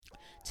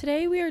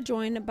Today we are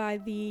joined by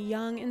the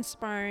young,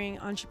 inspiring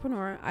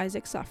entrepreneur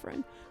Isaac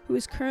Suffren, who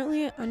is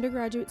currently an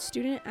undergraduate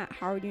student at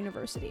Howard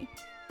University.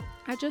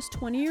 At just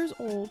 20 years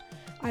old,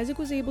 Isaac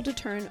was able to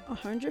turn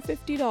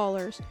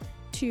 $150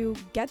 to,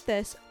 get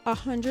this,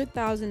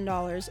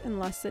 $100,000 in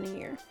less than a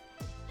year.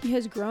 He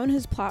has grown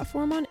his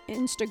platform on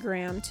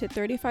Instagram to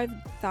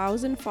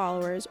 35,000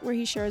 followers, where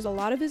he shares a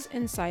lot of his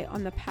insight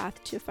on the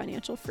path to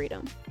financial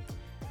freedom.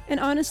 And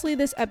honestly,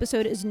 this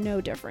episode is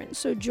no different,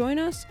 so join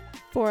us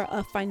for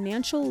a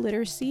financial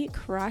literacy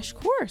crash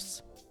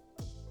course.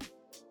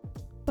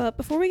 But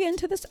before we get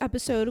into this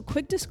episode, a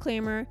quick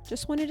disclaimer.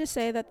 Just wanted to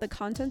say that the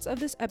contents of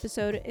this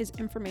episode is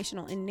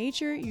informational in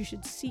nature. You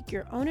should seek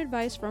your own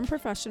advice from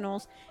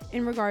professionals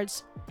in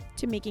regards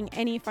to making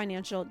any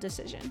financial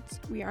decisions.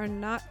 We are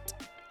not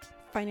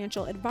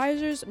financial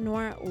advisors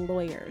nor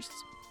lawyers.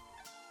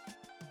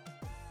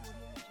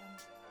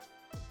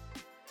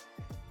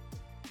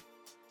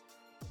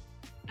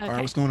 Okay. All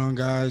right, what's going on,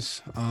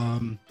 guys?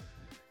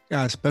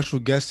 Got a special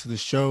guest to the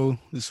show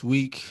this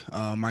week.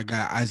 My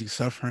guy Isaac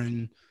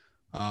Suffren,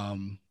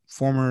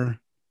 former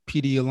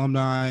PD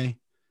alumni,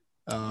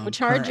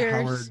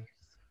 Chargers.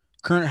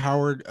 current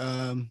Howard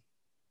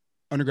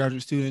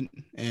undergraduate student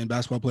and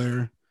basketball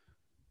player.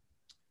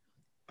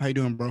 How you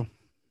doing, bro?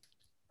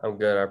 I'm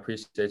good. I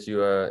appreciate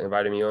you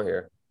inviting me on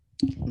here.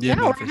 Yeah,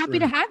 man, we're happy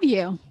to have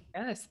you.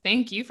 Yes,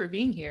 thank you for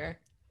being here.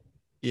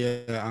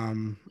 Yeah,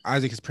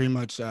 Isaac is pretty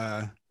much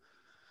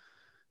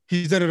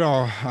he's done it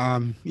all.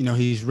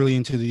 He's really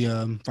into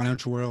the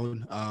financial world.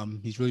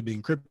 He's really big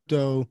in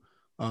crypto,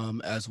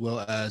 as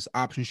well as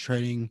options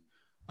trading.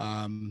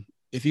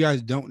 If you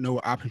guys don't know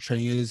what options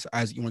trading is,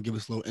 Isaac, you want to give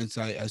us a little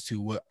insight as to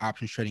what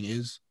options trading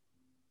is?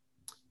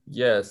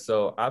 Yeah,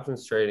 so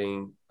options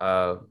trading,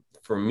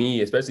 for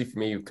me, especially for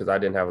me, because I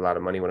didn't have a lot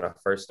of money when I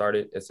first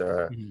started, it's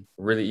a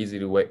really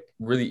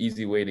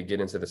easy way to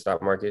get into the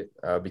stock market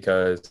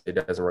because it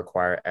doesn't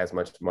require as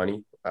much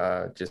money,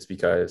 just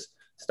because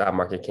stock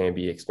market can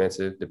be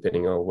expensive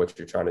depending on what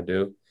you're trying to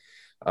do.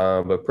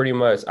 But pretty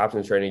much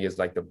options trading is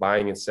like the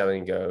buying and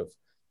selling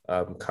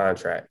of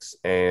contracts.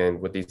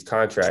 And with these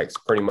contracts,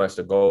 pretty much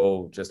the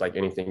goal, just like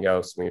anything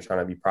else, when you're trying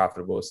to be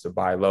profitable, is to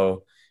buy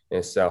low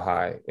and sell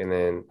high. And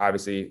then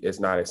obviously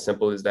it's not as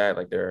simple as that.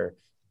 Like there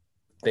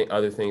are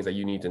other things that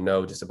you need to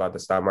know just about the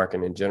stock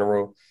market in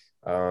general,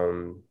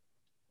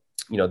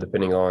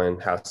 depending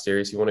on how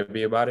serious you want to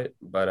be about it.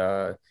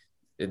 But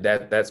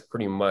that's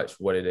pretty much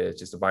what it is,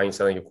 just the buying and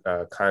selling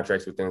of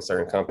contracts within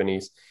certain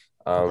companies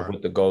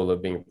with the goal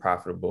of being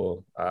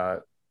profitable,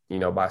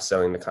 by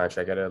selling the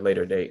contract at a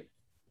later date.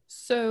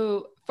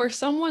 So for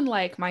someone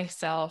like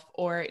myself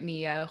or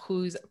Nia,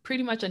 who's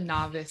pretty much a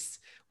novice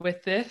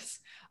with this,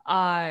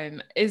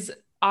 is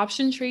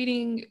option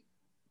trading,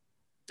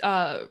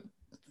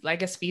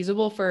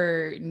 feasible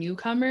for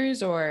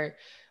newcomers or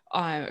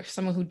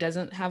someone who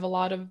doesn't have a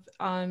lot of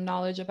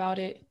knowledge about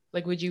it?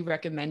 Like, would you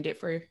recommend it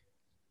for?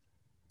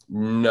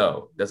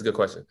 No, that's a good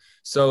question.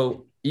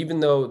 So even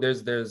though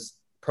there's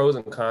pros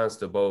and cons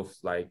to both,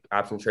 like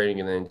option trading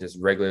and then just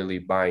regularly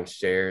buying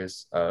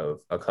shares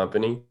of a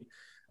company,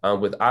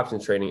 with option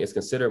trading, it's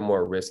considered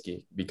more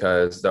risky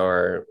because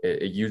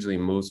it usually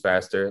moves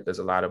faster. There's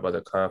a lot of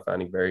other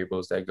confounding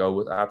variables that go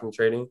with option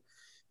trading.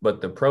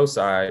 But the pro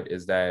side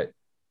is that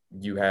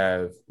you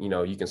have,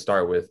 you can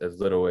start with as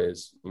little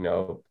as,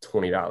 $20,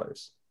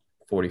 $40,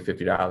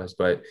 $50,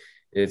 but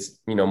it's,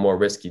 more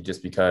risky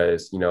just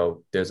because,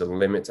 there's a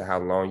limit to how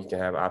long you can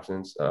have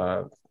options.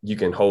 You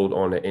can hold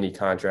on to any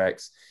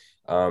contracts.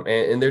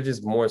 And there's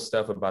just more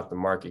stuff about the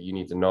market you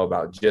need to know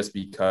about just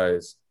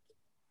because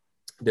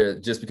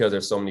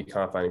there's so many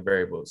confounding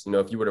variables.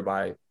 If you were to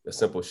buy a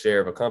simple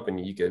share of a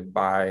company, you could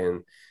buy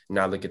and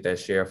not look at that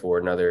share for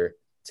another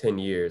 10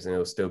 years and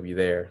it'll still be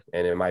there.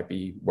 And it might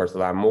be worth a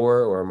lot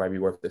more, or it might be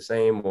worth the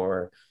same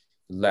or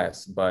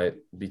less. But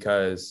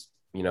because,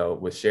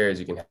 with shares,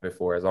 you can have it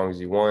for as long as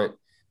you want.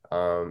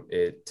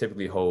 It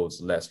typically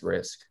holds less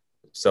risk.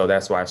 So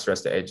that's why I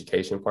stress the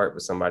education part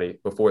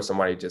before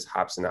somebody just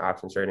hops into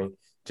option trading,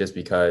 just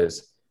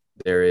because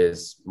there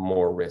is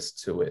more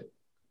risk to it.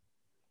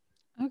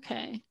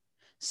 Okay.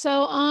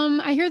 So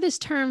I hear this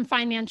term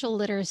financial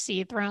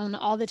literacy thrown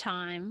all the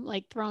time,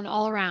 like thrown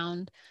all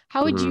around.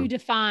 How would you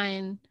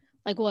define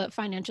like what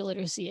financial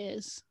literacy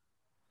is?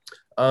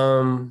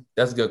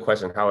 That's a good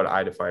question. How would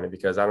I define it?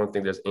 Because I don't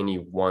think there's any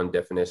one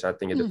definition. I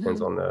think it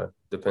depends on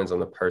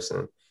the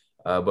person.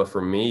 But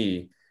for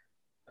me,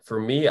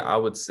 I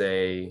would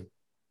say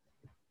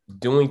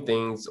doing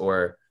things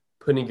or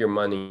putting your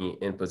money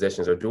in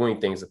positions or doing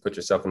things to put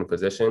yourself in a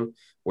position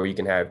where you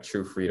can have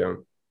true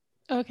freedom.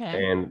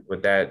 Okay. And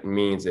what that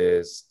means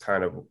is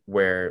kind of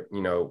where,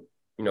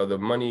 the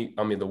money,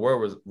 the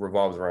world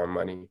revolves around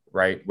money,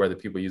 right? Whether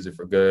people use it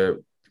for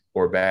good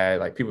or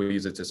bad, like people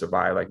use it to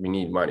survive, like we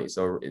need money.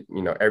 So,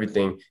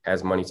 everything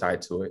has money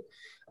tied to it.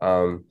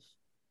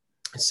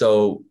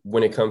 So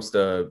when it comes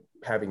to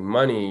having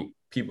money,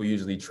 people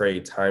usually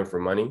trade time for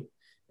money.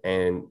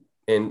 And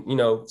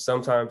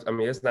sometimes,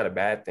 it's not a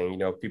bad thing.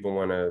 People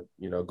want to,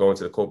 go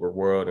into the corporate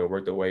world and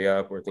work their way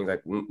up or things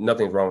like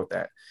nothing's wrong with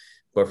that.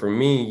 But for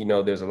me, you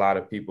know, there's a lot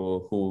of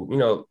people who, you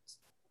know,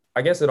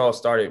 I guess it all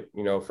started,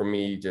 you know, for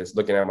me, just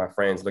looking at my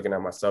friends, looking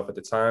at myself at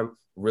the time,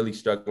 really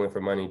struggling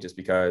for money just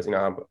because, you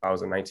know, I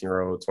was a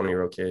 19-year-old,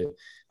 20-year-old kid.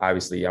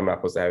 Obviously, I'm not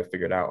supposed to have it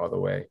figured out all the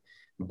way.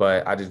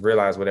 But I just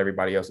realized what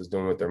everybody else is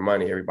doing with their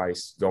money.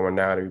 Everybody's going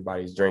out,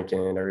 everybody's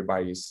drinking,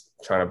 everybody's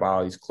trying to buy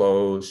all these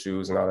clothes,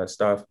 shoes, and all that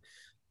stuff.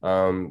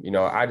 You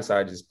know, I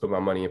decided to just put my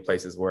money in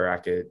places where I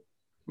could,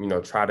 you know,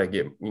 try to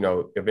get, you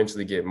know,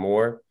 eventually get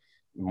more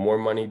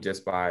money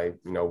just by,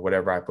 you know,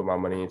 whatever I put my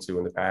money into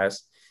in the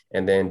past,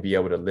 and then be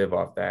able to live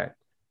off that.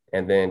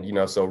 And then, you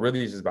know, so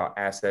really it's just about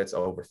assets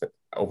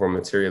over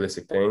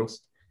materialistic things.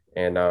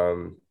 And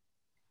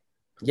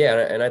yeah,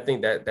 and I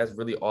think that that's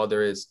really all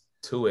there is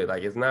to it.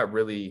 Like, it's not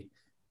really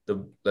the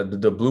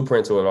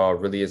blueprint to it all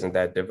really isn't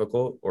that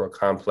difficult or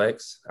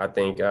complex. I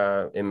think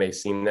it may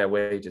seem that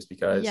way just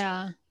because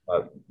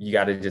you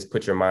got to just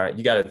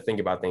you got to think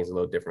about things a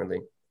little differently.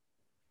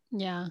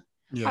 Yeah.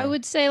 I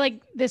would say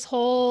like this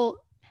whole,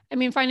 I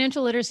mean,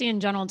 financial literacy in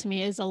general to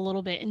me is a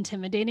little bit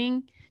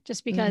intimidating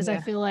just because I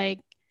feel like,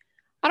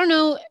 I don't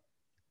know,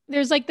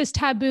 there's like this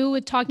taboo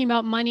with talking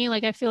about money.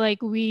 Like, I feel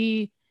like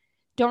we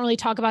don't really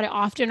talk about it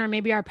often, or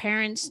maybe our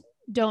parents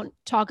don't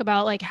talk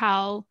about like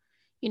how,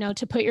 you know,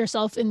 to put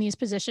yourself in these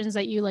positions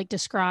that you like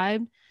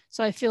described.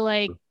 So I feel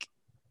like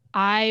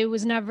I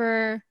was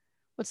never,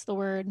 what's the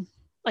word?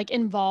 Like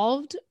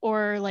involved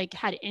or like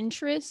had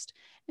interest.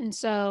 And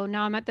so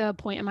now I'm at the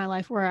point in my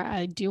life where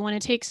I do want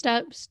to take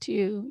steps to,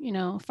 you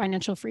know,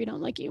 financial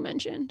freedom, like you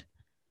mentioned.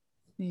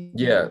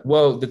 Yeah.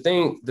 Well, the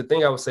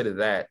thing I would say to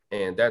that,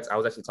 and I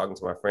was actually talking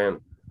to my friend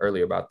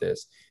earlier about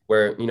this,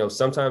 where, you know,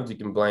 sometimes you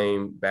can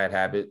blame bad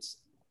habits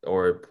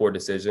or poor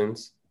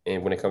decisions,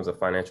 and when it comes to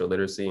financial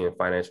literacy and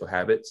financial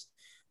habits.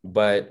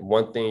 But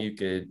one thing you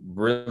could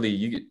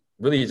really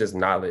just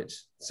knowledge.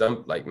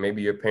 Some, like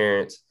maybe your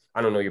parents,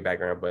 I don't know your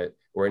background, but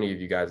or any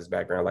of you guys'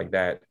 background like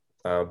that.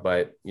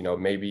 But, you know,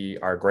 maybe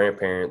our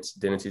grandparents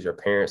didn't teach our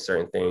parents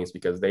certain things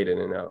because they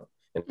didn't know.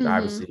 And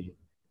obviously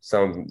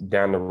some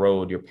down the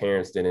road, your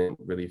parents didn't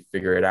really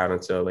figure it out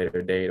until a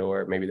later date,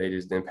 or maybe they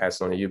just didn't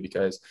pass it on to you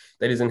because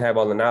they just didn't have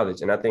all the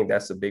knowledge. And I think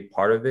that's a big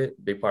part of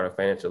it, big part of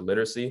financial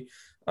literacy,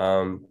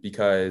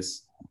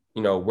 because,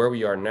 you know, where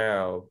we are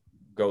now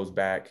goes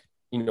back,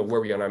 you know,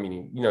 where we are now,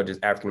 meaning, you know,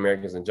 just African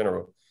Americans in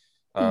general,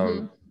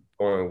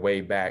 going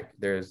way back,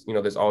 there's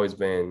always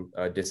been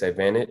a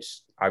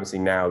disadvantage. Obviously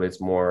now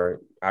there's more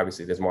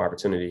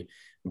opportunity,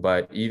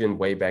 but even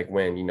way back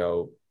when, you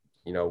know,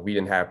 we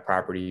didn't have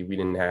property, we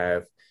didn't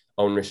have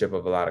ownership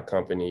of a lot of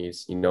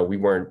companies. You know, we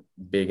weren't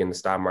big in the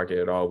stock market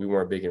at all. We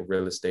weren't big in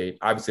real estate.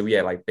 Obviously we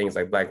had like things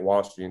like Black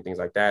Wall Street and things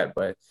like that,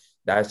 but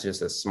that's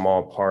just a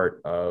small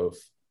part of,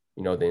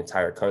 you know, the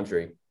entire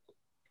country.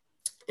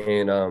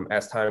 And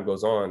as time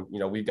goes on, you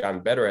know, we've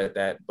gotten better at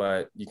that,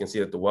 but you can see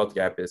that the wealth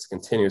gap is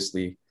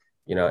continuously,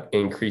 you know,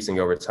 increasing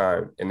over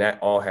time. And that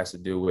all has to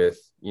do with,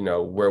 you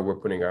know, where we're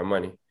putting our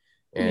money.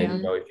 And,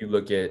 you know, if you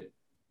look at,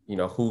 you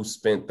know, who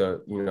spent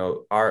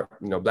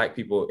Black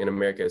people in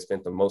America have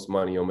spent the most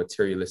money on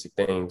materialistic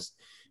things,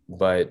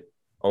 but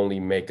only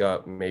make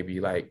up maybe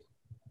like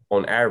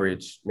on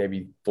average,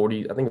 maybe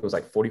 40, I think it was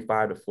like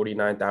 45 to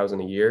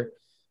 49,000 a year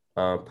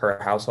per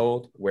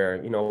household,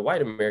 where, you know,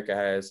 white America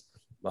has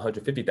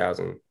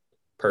 150,000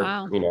 per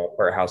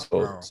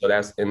household. Wow. So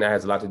that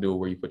has a lot to do with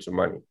where you put your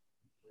money.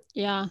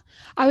 Yeah.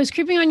 I was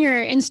creeping on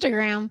your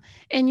Instagram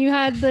and you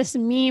had this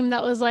meme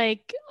that was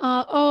like,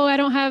 oh, I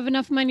don't have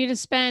enough money to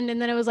spend.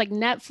 And then it was like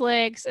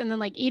Netflix and then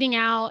like eating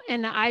out.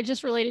 And I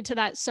just related to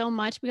that so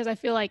much because I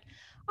feel like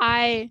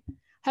I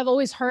have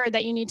always heard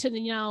that you need to,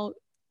 you know,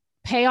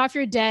 pay off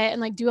your debt and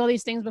like do all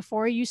these things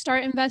before you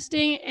start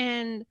investing.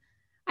 And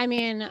I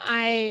mean,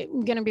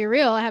 I'm going to be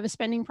real. I have a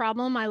spending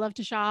problem. I love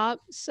to shop.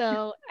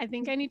 So I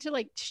think I need to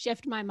like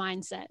shift my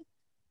mindset.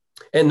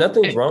 And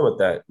nothing's wrong with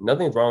that.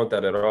 Nothing's wrong with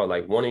that at all.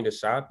 Like wanting to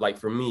shop, like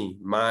for me,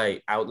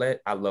 my outlet,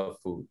 I love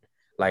food.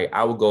 Like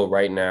I would go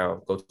right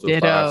now, go to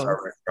a 5-star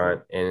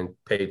restaurant and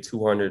pay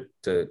 $200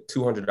 to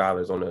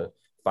 $200 on a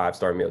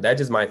 5-star meal. That's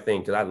just my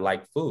thing because I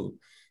like food.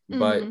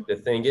 But the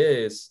thing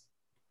is,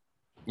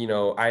 you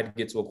know, I'd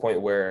get to a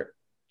point where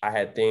I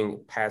had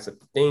passive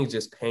things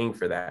just paying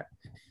for that.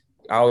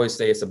 I always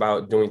say it's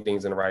about doing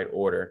things in the right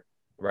order,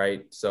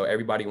 right? So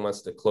everybody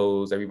wants the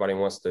clothes, everybody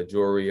wants the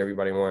jewelry,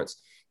 everybody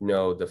wants, you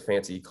know, the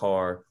fancy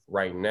car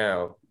right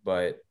now.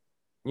 But,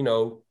 you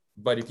know,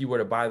 if you were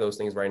to buy those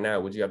things right now,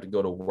 would you have to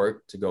go to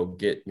work to go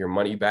get your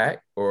money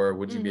back? Or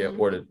would you be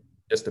able to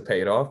just to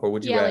pay it off? Or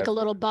would you have like a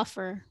little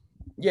buffer?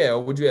 Yeah.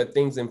 Or would you have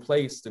things in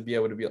place to be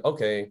able to be,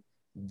 okay,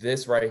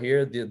 this right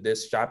here,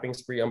 this shopping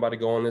spree I'm about to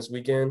go on this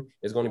weekend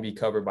is going to be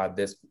covered by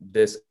this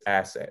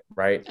asset,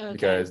 right? Okay.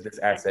 Because this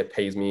asset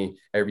pays me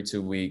every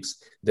 2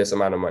 weeks this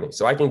amount of money.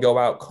 So I can go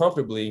out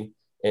comfortably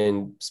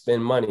and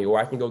spend money, or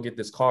I can go get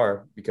this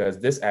car because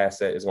this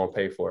asset is going to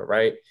pay for it,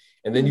 right?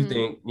 And then you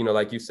think, you know,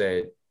 like you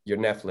said, your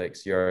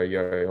Netflix, your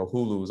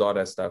Hulus, all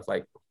that stuff,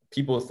 like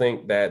people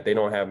think that they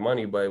don't have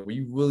money, but when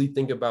you really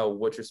think about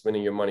what you're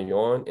spending your money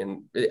on,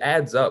 and it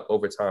adds up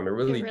over time, it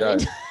really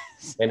does.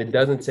 And it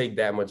doesn't take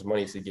that much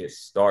money to get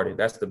started.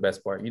 That's the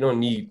best part. You don't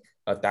need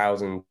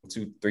 $1,000,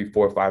 $2,000, $3,000,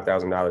 $4,000,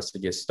 $5,000 to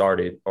get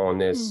started on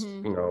this,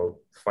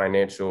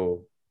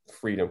 financial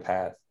freedom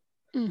path.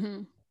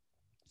 Mm-hmm.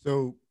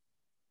 So,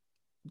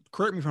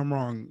 correct me if I'm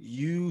wrong.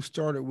 You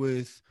started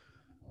with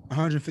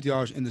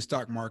 $150 in the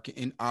stock market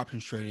in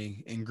options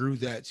trading and grew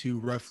that to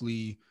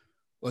roughly,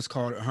 let's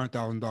call it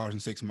 $100,000 in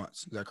 6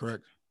 months. Is that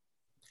correct?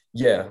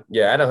 Yeah. I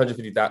had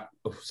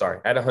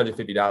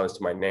 $150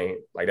 to my name.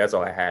 Like, that's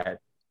all I had.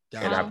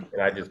 And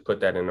I just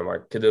put that in the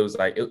market because it was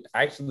like,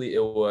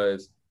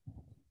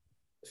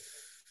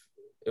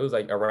 it was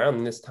like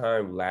around this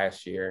time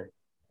last year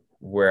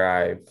where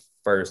I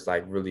first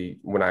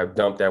when I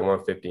dumped that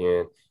 150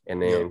 in and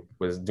then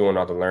was doing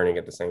all the learning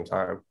at the same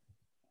time.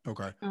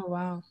 Okay. Oh,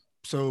 wow.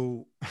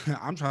 So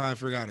I'm trying to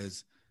figure out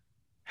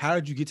how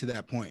did you get to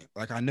that point?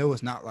 Like, I know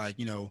it's not like,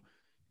 in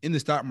the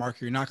stock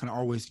market, you're not going to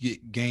always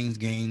get gains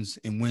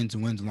and wins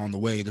along the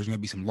way. There's going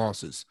to be some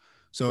losses.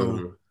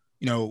 So,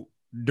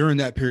 during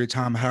that period of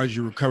time, how did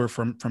you recover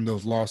from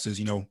those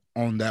losses,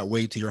 on that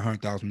way to your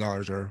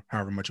 $100,000 or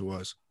however much it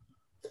was?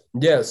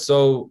 Yeah.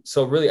 So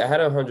really I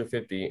had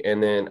 150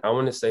 and then I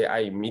want to say I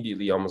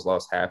immediately almost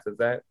lost half of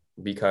that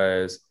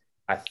because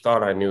I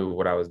thought I knew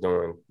what I was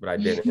doing, but I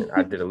didn't.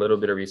 I did a little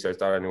bit of research,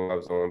 thought I knew what I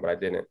was doing, but I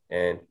didn't.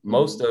 And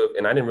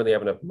and I didn't really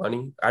have enough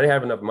money. I didn't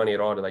have enough money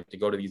at all to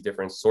go to these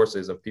different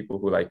sources of people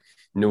who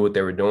knew what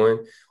they were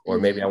doing, or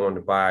maybe I wanted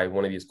to buy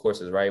one of these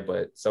courses, right?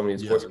 But some of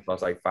these courses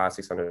cost like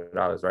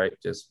 $500-$600, right?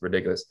 Just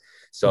ridiculous.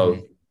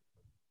 So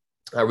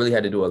I really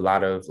had to do a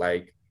lot of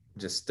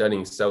just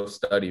studying,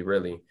 self-study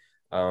really.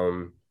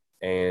 And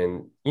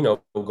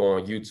go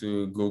on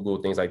YouTube,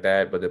 Google, things like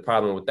that. But the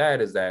problem with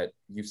that is that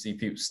you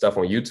see stuff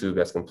on YouTube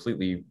that's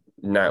completely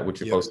not what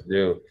you're supposed to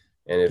do.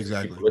 And if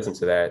people listen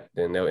to that,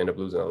 then they'll end up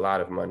losing a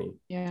lot of money.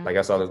 Yeah. Like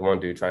I saw this one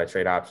dude trying to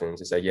trade options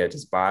and say,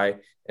 just buy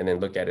and then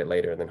look at it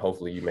later and then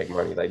hopefully you make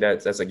money. Like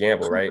that's a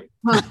gamble, right?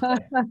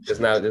 It's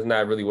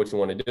not really what you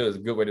want to do. It's a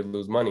good way to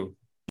lose money.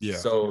 Yeah.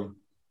 So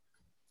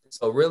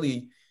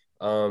really,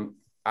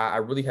 I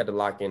really had to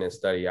lock in and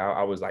study.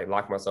 I was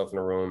lock myself in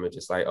a room and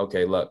just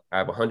okay, look, I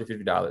have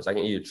 $150. I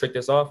can either trick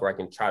this off or I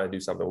can try to do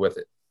something with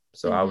it.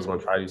 So I was going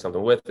to try to do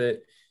something with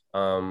it.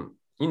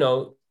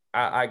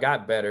 I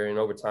got better. And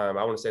over time,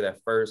 I want to say that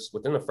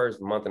within the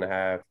first month and a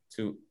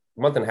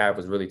half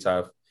was really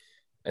tough.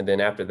 And then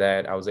after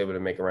that, I was able to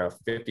make around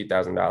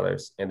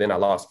 $50,000. And then I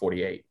lost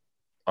 48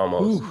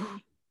 almost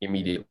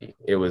immediately.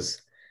 It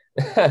was,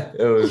 it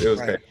was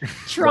crazy.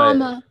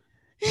 Trauma.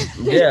 But,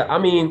 yeah. I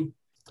mean,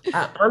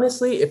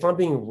 honestly, if I'm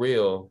being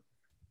real,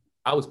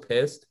 I was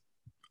pissed.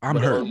 I'm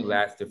hurt. It only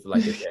lasted for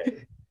a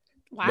day.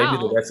 Wow. Maybe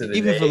the rest of the day.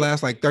 Even for the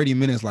last 30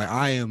 minutes,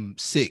 I am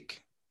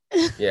sick.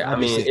 Yeah, I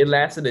mean, it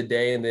lasted a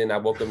day, and then I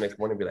woke up next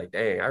morning and be like,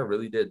 dang, I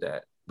really did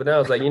that. But then I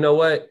was like, you know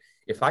what?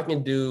 If I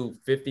can do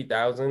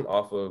 50,000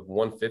 off of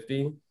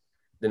 150,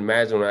 then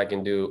imagine what I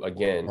can do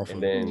again.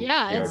 And then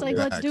it's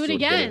let's do it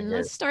again.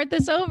 Let's start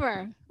this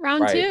over.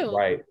 Round two.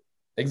 Right.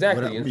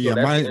 Exactly.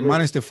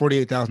 Minus the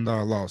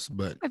 $48,000 loss,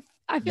 but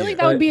I feel like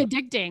that would be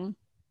addicting.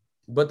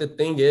 But the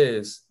thing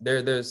is,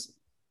 there's,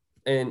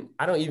 and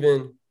I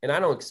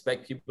don't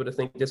expect people to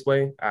think this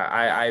way.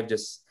 I've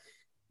just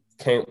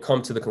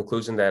come to the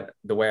conclusion that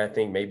the way I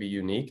think may be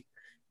unique.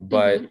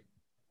 But,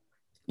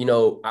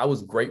 I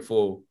was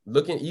grateful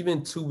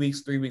even 2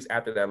 weeks, 3 weeks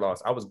after that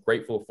loss, I was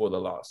grateful for the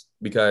loss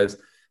because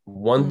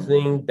one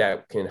thing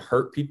that can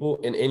hurt people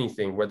in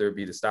anything, whether it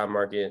be the stock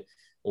market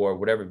or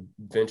whatever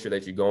venture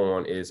that you go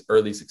on, is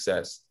early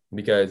success.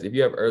 Because if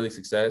you have early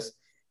success,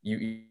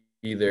 you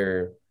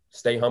either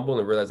stay humble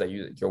and realize that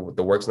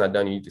the work's not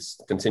done, you need to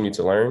continue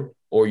to learn,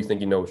 or you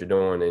think you know what you're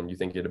doing and you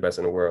think you're the best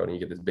in the world and you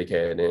get this big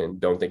head and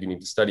don't think you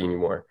need to study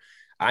anymore.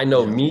 I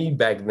know me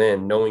back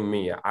then, knowing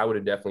me, I would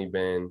have definitely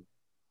been,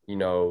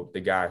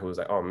 the guy who was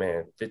like, oh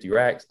man, 50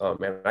 racks. Oh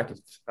man,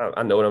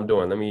 I know what I'm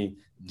doing. Let me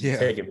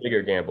take a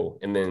bigger gamble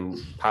and then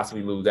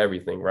possibly lose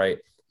everything. Right.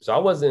 So I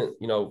wasn't,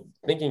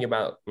 thinking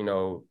about,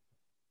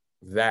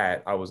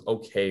 that. I was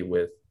okay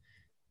with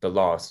the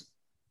loss,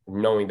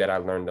 knowing that I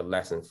learned the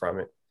lesson from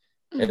it.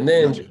 And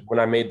then when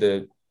I made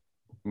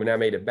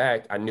it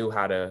back, I knew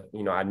how to,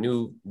 I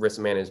knew risk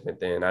management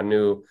then. I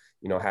knew,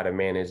 how to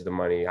manage the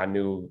money. I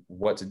knew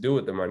what to do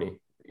with the money,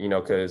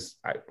 because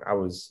I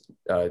was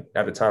at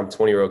the time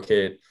 20-year-old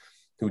kid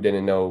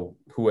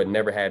who had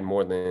never had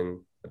more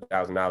than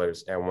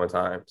 $1,000 at one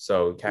time.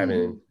 So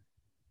having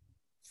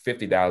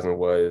 50,000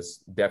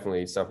 was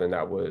definitely something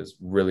that was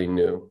really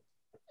new.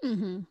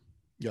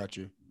 Got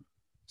you.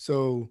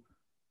 So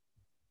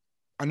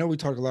I know we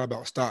talked a lot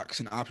about stocks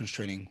and options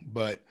trading,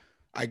 but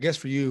I guess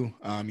for you,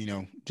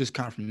 just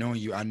kind of from knowing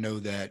you, I know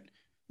that,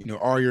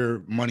 all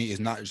your money is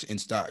not just in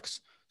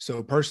stocks.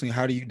 So personally,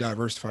 how do you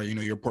diversify,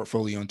 your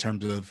portfolio in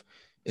terms of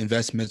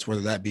investments,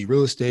 whether that be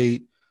real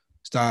estate,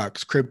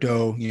 stocks,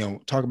 crypto,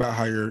 talk about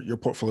how your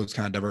portfolio is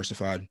kind of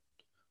diversified.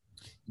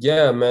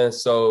 Yeah, man.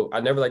 So I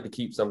never like to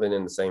keep something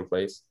in the same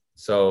place.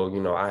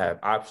 So, I have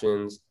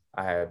options,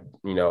 I have,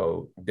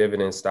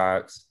 dividend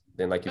stocks.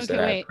 Then, like you said,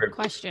 I have crypto.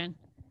 Question.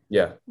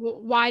 Yeah.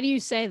 Why do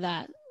you say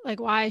that? Like,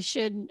 why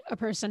should a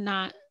person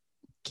not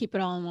keep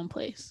it all in one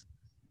place?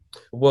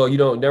 Well, you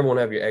don't never want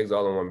to have your eggs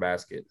all in one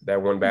basket. That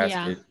one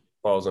basket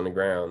falls on the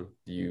ground.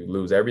 Do you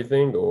lose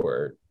everything,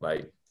 or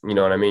like, you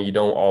know what I mean? You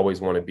don't always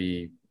want to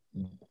be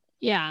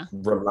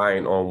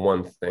relying on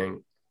one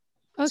thing.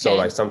 Okay. So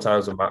like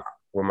sometimes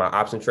with my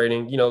option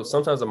trading,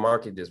 sometimes the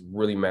market is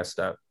really messed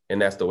up,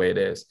 and that's the way it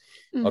is.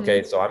 Mm-hmm.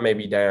 Okay. So I may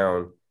be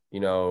down,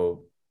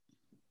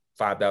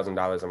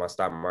 $5,000 in my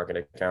stock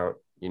market account,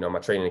 my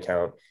trading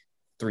account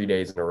 3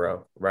 days in a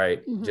row,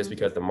 right? Mm-hmm. Just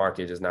because the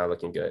market is not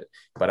looking good.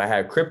 But I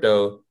have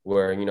crypto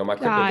where, my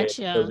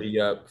crypto will be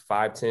up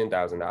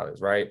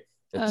 $5,000-$10,000, right?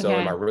 And so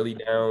am I really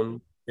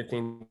down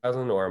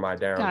 15,000 or am I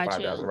down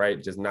 5,000,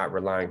 right? Just not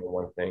relying on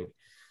one thing.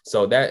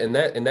 So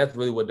that's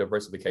really what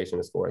diversification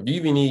is for. You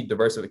even need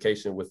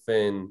diversification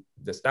within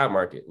the stock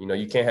market.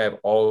 You can't have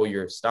all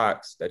your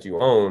stocks that you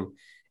own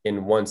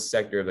in one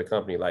sector of the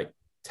company, like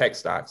tech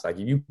stocks. Like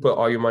if you put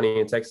all your money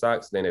in tech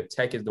stocks, then if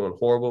tech is doing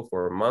horrible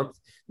for a month,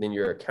 then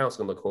your account's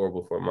gonna look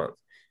horrible for a month.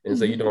 And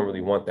so you don't really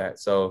want that.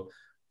 So,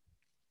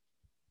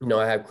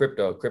 I have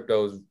crypto.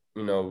 Crypto's,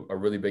 a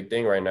really big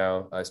thing right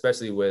now,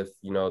 especially with,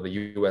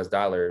 the US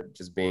dollar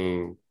just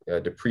being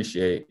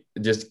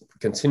just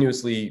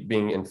continuously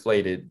being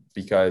inflated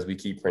because we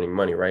keep printing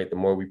money, right? The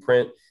more we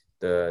print,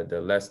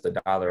 the less the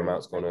dollar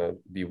amount's gonna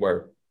be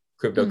worth.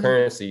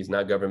 Cryptocurrency is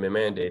not government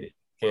mandated.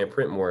 Can't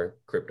print more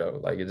crypto.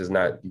 Like it is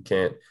not, you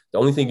can't, the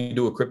only thing you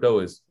do with crypto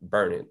is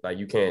burn it. Like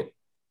you can't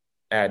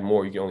add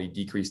more, you can only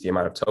decrease the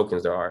amount of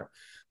tokens there are.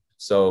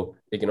 So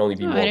it can only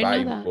be more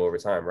valuable over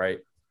time, right?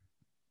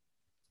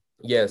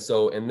 Yeah.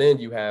 So, and then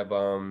you have,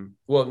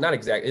 well, not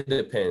exactly, it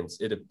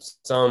depends. It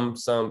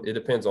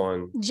depends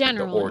on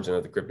the origin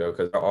of the crypto,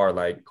 because there are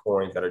like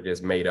coins that are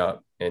just made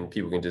up and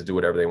people can just do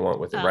whatever they want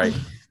with it, right?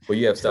 But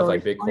you have stuff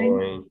like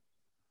Bitcoin,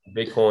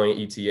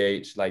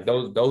 ETH, like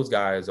those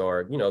guys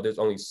are, there's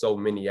only so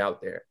many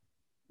out there,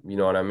 you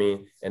know what I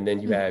mean? And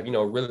then you have,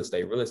 real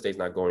estate's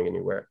not going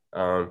anywhere.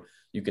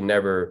 You can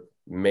never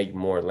make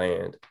more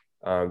land.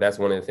 That's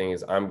one of the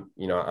things I'm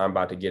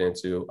about to get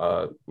into.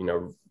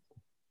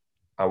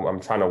 I'm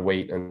trying to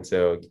wait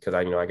until, because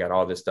I got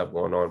all this stuff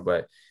going on,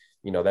 but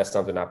that's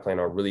something I plan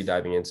on really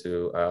diving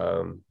into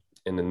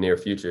in the near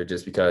future,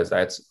 just because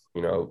that's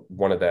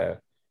one of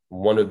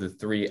the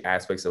three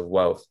aspects of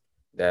wealth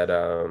that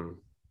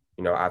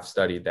I've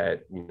studied,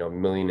 that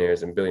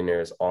millionaires and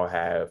billionaires all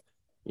have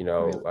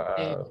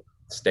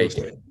stake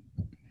in.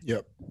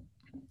 Yep.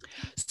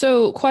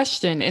 So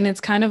question, and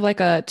it's kind of like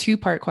a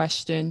two-part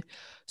question.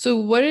 So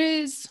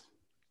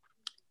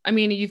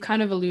you've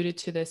kind of alluded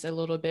to this a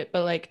little bit,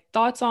 but like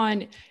thoughts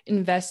on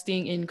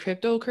investing in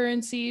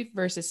cryptocurrency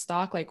versus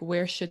stock, like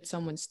where should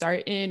someone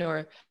start in,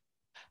 or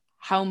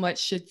how much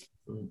should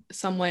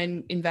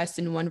someone invest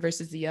in one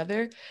versus the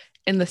other?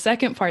 And the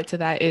second part to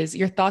that is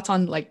your thoughts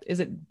on, like, is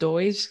it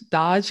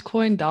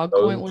Dogecoin,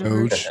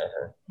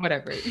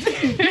 whatever.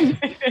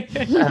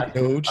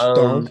 Doge,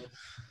 dog.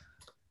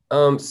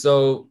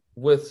 So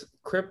with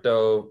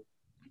crypto,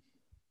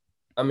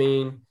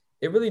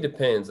 it really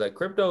depends. Like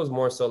crypto is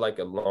more so like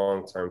a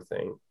long-term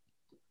thing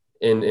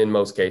in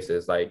most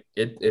cases. Like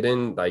it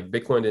didn't, like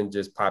Bitcoin didn't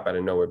just pop out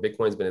of nowhere.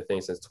 Bitcoin's been a thing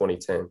since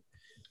 2010.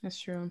 That's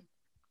true.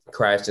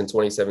 Crashed in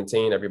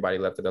 2017, everybody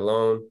left it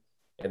alone.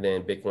 And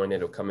then Bitcoin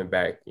ended up coming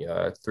back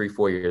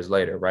 3-4 years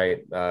later,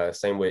 right?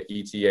 Same with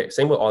ETH,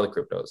 same with all the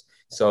cryptos.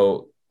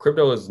 So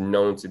crypto is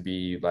known to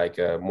be like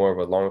more of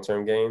a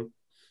long-term game.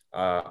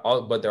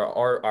 But there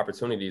are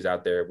opportunities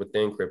out there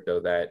within crypto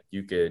that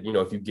you could,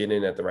 if you get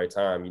in at the right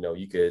time,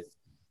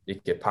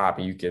 it could pop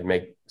and you could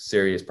make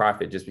serious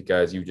profit just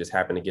because you just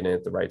happen to get in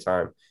at the right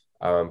time.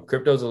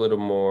 Crypto is a little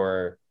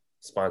more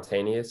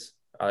spontaneous,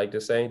 I like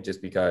to say,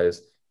 just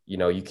because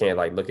you can't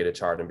like look at a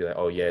chart and be like,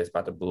 oh yeah, it's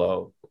about to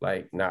blow.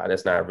 Like, nah,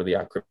 that's not really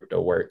how crypto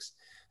works.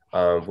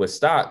 With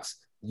stocks,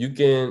 you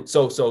can,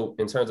 so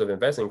in terms of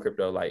investing in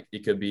crypto, like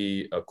it could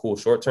be a cool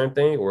short-term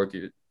thing, or it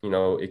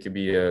could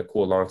be a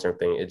cool long-term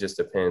thing. It just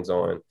depends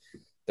on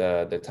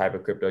the type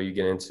of crypto you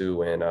get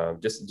into,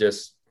 and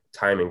just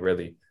timing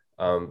really.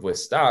 With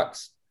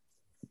stocks,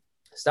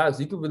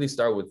 you can really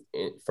start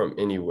from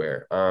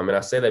anywhere. And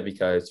I say that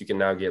because you can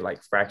now get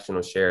like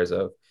fractional shares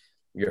of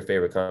your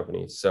favorite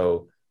companies.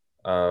 So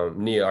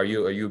Nia, are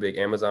you a big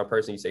Amazon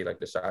person? You say like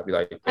the shop, you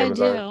like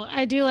Amazon?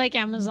 I do like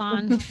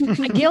Amazon.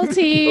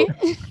 Guilty.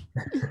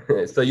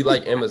 So you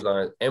like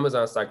Amazon.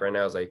 Amazon stock right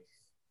now is like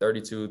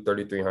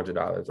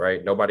 $3,200-$3,300,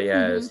 right? Nobody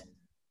has,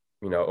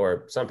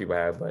 or some people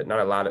have, but not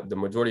a lot of, the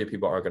majority of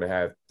people aren't going to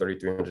have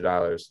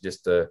 $3,300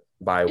 just to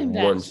buy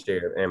one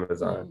share of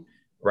Amazon,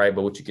 right?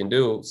 But what you can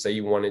do, say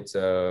you wanted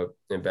to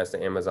invest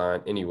in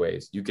Amazon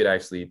anyways, you could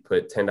actually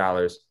put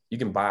 $10. You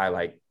can buy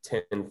like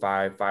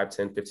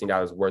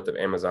 $15 worth of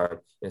Amazon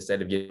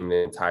instead of getting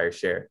the entire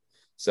share.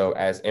 So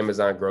as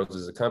Amazon grows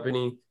as a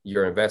company,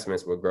 your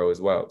investments will grow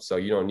as well. So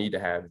you don't need to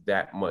have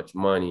that much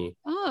money.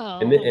 Oh.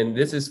 And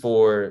this is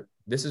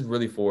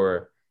really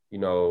for,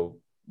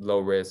 low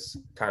risk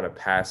kind of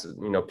passive,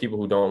 people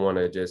who don't want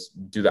to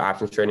just do the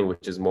options trading,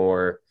 which is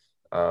more,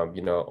 on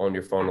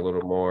your phone a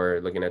little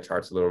more, looking at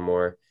charts a little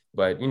more.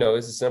 But,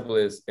 it's as simple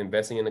as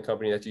investing in the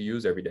company that you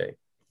use every day.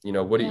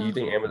 What do you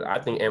think? I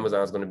think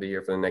Amazon is going to be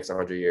here for the next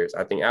 100 years.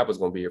 I think Apple's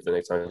going to be here for the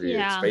next 100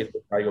 years.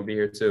 Facebook's probably going to be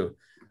here too.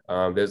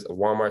 There's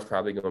Walmart's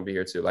probably going to be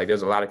here too. Like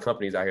there's a lot of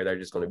companies out here that are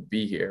just going to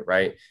be here,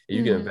 right? And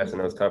you can invest in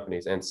those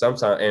companies. And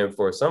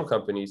for some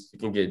companies, you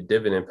can get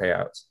dividend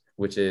payouts,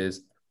 which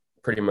is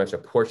pretty much a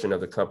portion of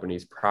the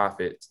company's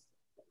profit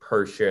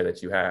per share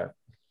that you have.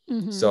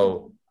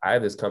 So I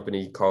have this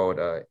company called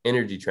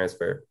Energy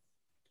Transfer,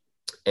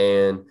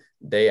 and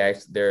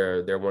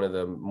they're one of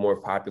the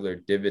more popular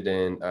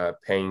dividend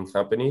paying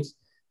companies.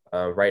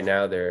 Right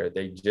now,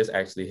 they just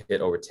actually hit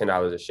over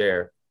 $10 a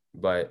share,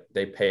 but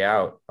they pay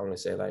out, I want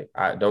to say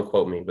don't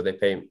quote me, but they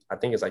pay, I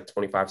think it's like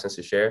 25 cents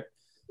a share.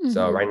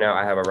 So right now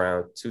I have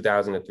around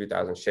 2,000 to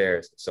 3,000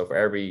 shares. So for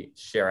every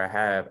share I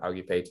have, I'll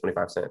get paid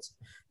 25 cents.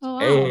 Oh,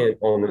 wow. And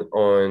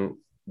on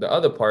the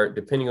other part,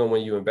 depending on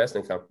when you invest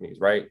in companies,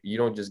 right? You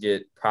don't just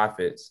get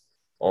profits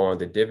on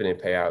the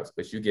dividend payouts,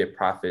 but you get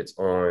profits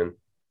on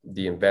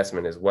the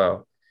investment as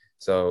well.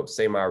 So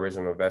say my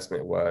original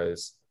investment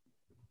was,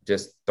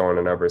 just throwing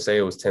a number, say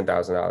it was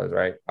 $10,000,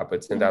 right? I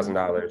put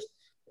 $10,000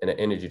 in an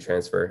Energy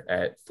Transfer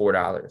at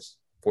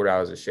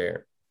 $4 a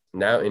share.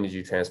 Now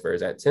Energy Transfer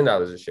is at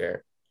 $10 a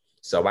share.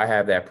 So I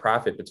have that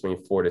profit between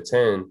 4 to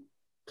 10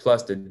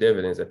 plus the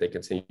dividends that they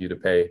continue to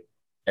pay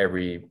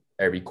every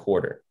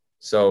quarter.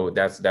 So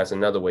that's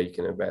another way you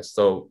can invest.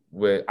 So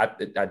I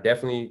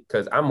definitely,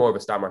 because I'm more of a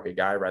stock market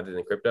guy rather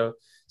than crypto.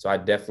 So I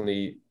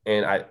definitely,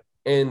 I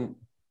don't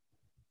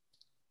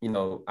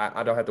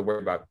have to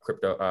worry about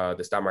crypto,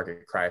 the stock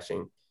market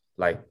crashing,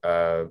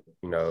 cryptocurrency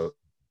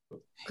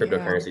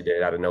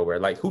did out of nowhere.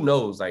 Like, who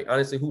knows? Like,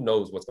 honestly, who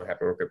knows what's going to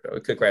happen with crypto?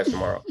 It could crash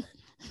tomorrow.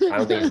 I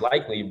don't think it's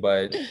likely,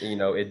 but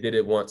it did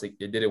it once. It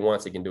did it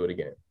once. It can do it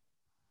again.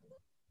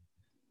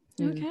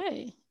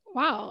 Okay.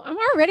 Wow. I'm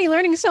already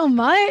learning so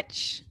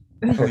much.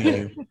 Oh,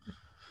 yeah.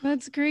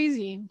 That's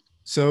crazy.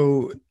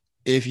 So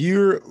if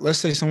let's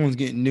say someone's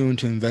getting new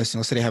into investing,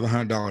 let's say they have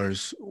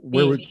 $100,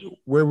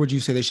 where would you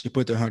say they should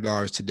put their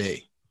 $100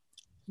 today?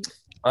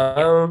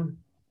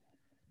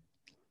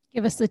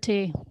 Give us the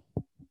tea.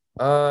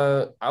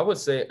 I would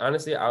say,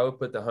 honestly, I would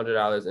put the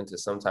 $100 into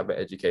some type of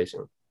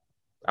education.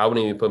 I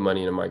wouldn't even put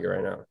money in the market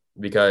right now,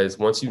 because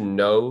once you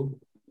know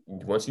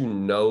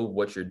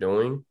what you're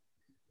doing,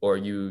 or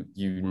you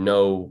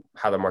know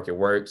how the market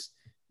works,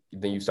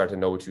 then you start to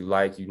know what you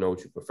like, you know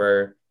what you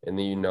prefer, and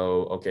then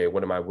okay,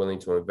 what am I willing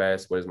to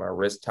invest? What is my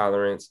risk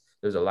tolerance?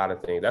 There's a lot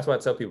of things. That's why I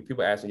tell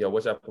people ask me,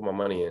 what should I put my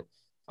money in?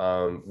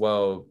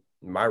 Well,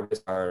 my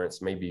risk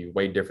tolerance may be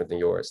way different than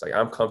yours. Like,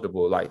 I'm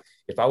comfortable. Like,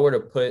 if I were to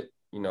put,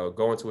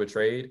 go into a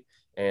trade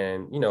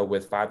and,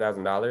 with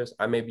 $5,000,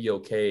 I may be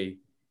okay,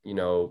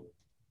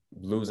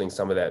 losing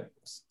some of that,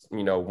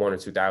 1 or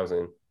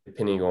 2,000,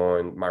 depending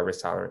on my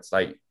risk tolerance.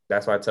 Like,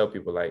 that's why I tell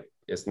people, like,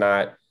 it's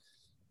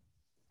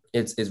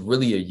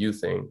really a you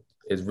thing.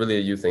 It's really a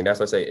you thing. That's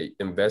why I say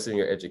invest in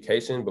your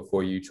education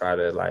before you try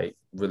to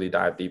really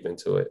dive deep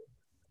into it.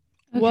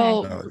 Okay.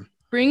 Well,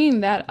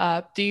 bringing that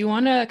up, do you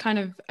want to kind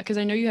of, because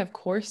I know you have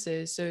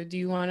courses, so do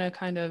you want to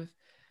kind of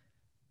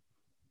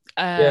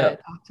talk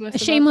to us? A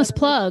shameless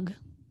plug.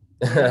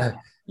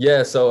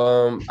 Yeah.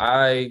 So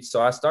I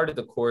started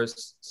the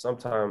course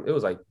sometime, it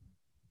was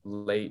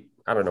late,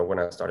 I don't know when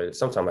I started it,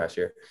 sometime last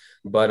year.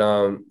 But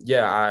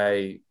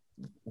I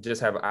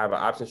have an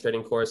options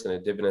trading course and a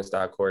dividend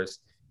stock course.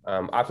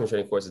 Options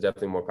trading course is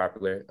definitely more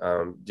popular,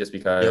 just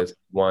because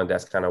one,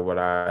 that's kind of what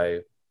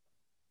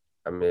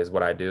is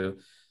what I do.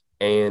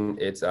 And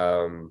it's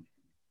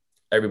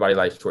everybody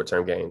likes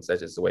short-term gains.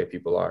 That's just the way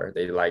people are.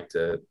 They like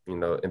to,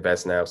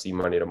 invest now, see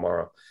money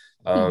tomorrow.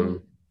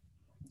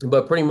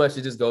 But pretty much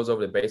it just goes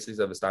over the basics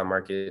of the stock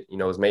market.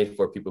 It's made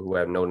for people who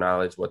have no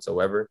knowledge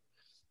whatsoever.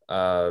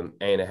 And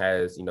it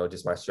has,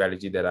 just my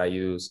strategy that I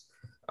use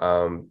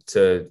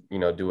to,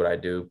 do what I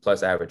do.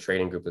 Plus I have a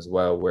trading group as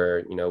well,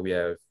 where, we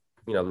have,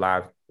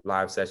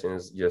 live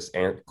sessions, just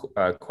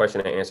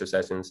question and answer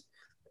sessions.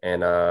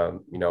 And,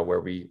 where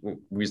we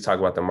just talk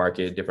about the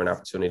market, different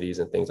opportunities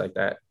and things like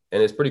that.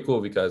 And it's pretty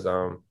cool because,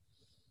 I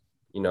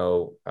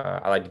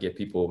like to give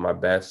people my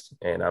best,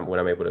 and when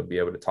I'm able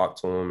to talk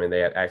to them and they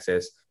have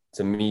access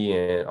to me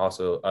and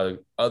also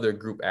other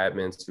group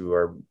admins who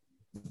are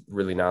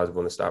really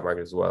knowledgeable in the stock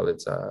market as well.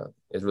 It's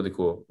really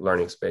cool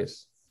learning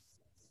space.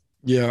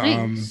 Yeah.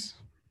 Nice.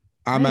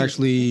 I'm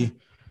actually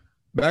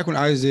back when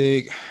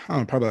Isaac, I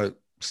don't know, probably like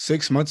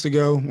 6 months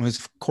ago when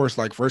his course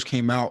first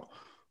came out.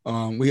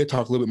 We had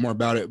talked a little bit more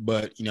about it,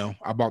 but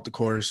I bought the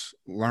course,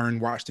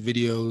 learned, watched the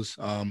videos.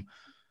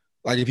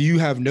 If you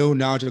have no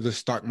knowledge of the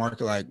stock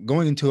market,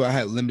 going into it, I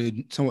had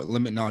somewhat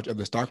limited knowledge of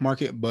the stock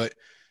market, but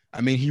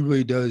I mean, he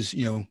really does,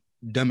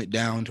 dumb it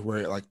down to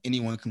where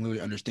anyone can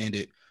really understand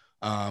it,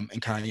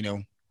 and kind of,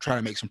 try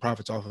to make some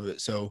profits off of it.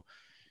 So,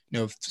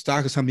 if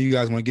stock is something you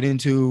guys want to get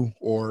into,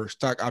 or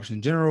stock options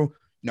in general,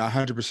 I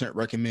 100%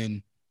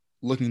 recommend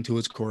looking into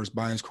his course,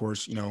 buying his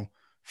course,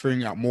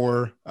 figuring out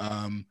more.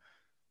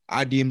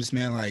 I DM this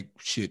man like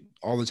shit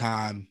all the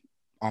time,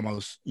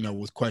 almost,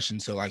 with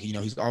questions. So like,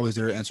 he's always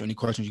there to answer any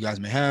questions you guys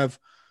may have.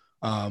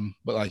 But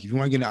like, if you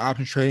want to get into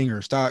options trading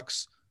or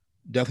stocks,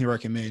 definitely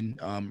recommend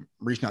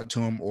reaching out to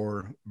him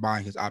or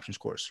buying his options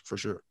course for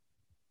sure.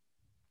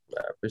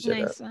 I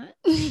appreciate that.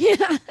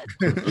 Yeah.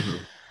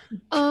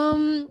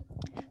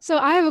 So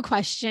I have a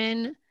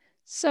question.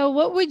 So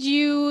what would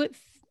you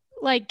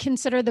like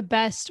consider the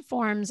best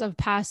forms of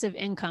passive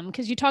income?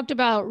 Because you talked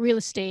about real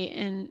estate,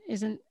 and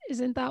isn't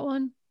that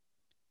one?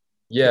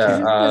 Yeah.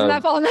 Doesn't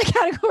that fall in that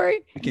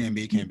category? It can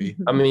be.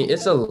 I mean,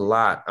 it's a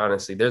lot,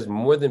 honestly. There's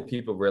more than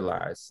people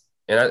realize.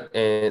 And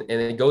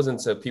it goes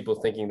into people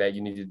thinking that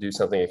you need to do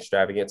something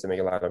extravagant to make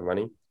a lot of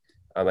money.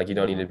 Like you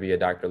don't need to be a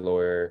doctor,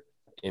 lawyer,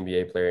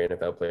 NBA player,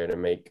 NFL player to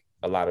make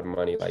a lot of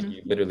money. Like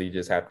you literally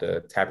just have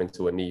to tap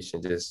into a niche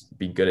and just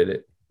be good at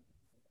it.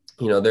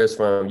 You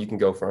can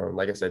go from,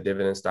 like I said,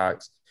 dividend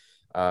stocks.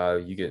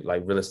 You get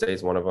like real estate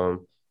is one of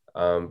them.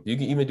 You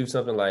can even do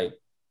something like,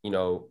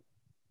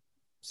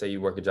 say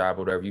you work a job or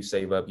whatever, you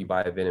save up, you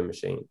buy a vending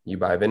machine. You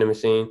put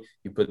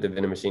the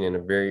vending machine in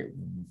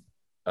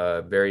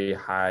a very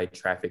high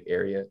traffic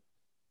area.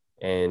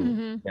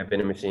 And that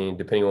vending machine,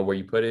 depending on where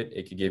you put it,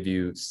 it could give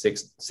you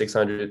 $500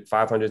 to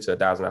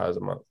 $1,000 a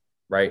month,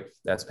 right?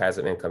 That's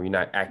passive income. You're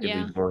not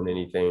actively doing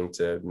anything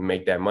to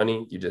make that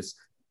money. You're just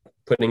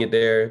putting it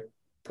there,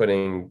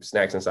 putting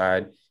snacks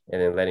inside,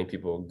 and then letting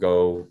people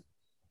go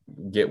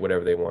get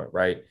whatever they want,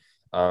 right?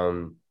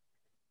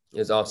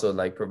 It's also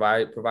like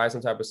provide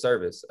some type of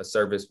service, a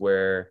service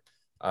where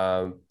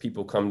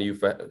people come to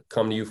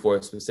you for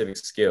a specific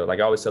skill. Like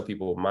I always tell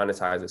people,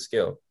 monetize a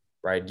skill,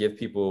 right?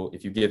 If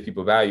you give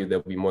people value,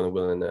 they'll be more than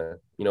willing to,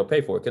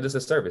 pay for it, because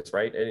it's a service,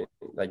 right? And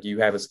like you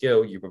have a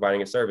skill, you're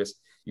providing a service,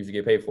 you should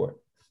get paid for it.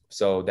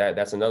 So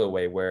that's another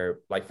way where,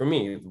 like for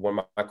me, one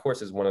of my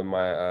courses, one of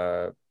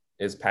my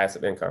is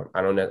passive income.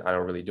 I don't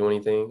really do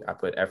anything. I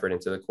put effort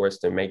into the course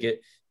to make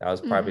it. That was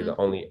probably the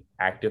only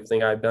active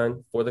thing I've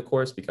done for the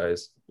course,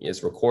 because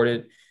it's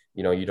recorded.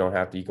 You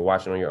can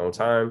watch it on your own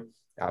time.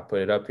 I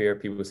put it up here.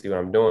 People see what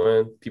I'm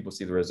doing. People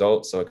see the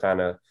results. So it kind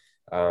of,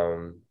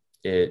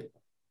 it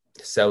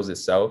sells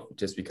itself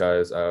just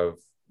because of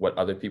what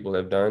other people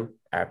have done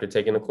after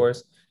taking the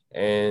course.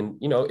 And,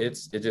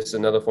 it's just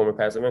another form of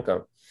passive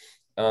income.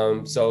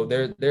 So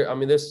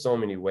there's so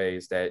many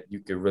ways that you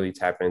could really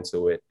tap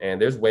into it.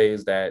 And there's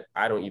ways that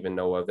I don't even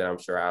know of that I'm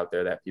sure out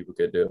there that people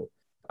could do.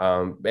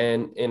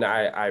 And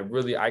I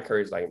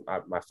encourage like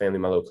my family,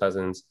 my little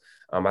cousins.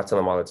 I tell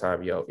them all the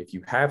time, if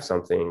you have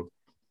something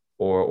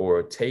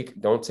or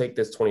don't take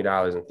this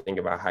 $20 and think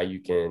about how you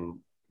can,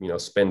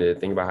 spend it,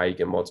 think about how you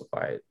can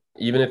multiply it.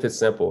 Even if it's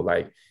simple,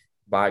 like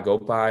go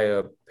buy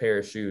a pair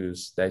of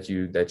shoes that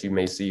you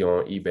may see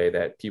on eBay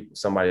that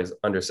somebody is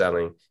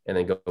underselling, and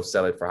then go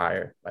sell it for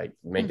higher, like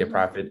make their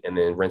profit and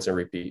then rinse and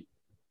repeat.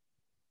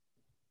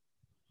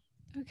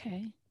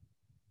 Okay,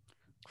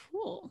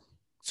 cool.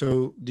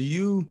 So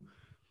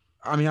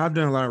I've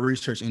done a lot of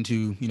research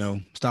into,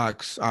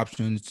 stocks,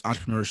 options,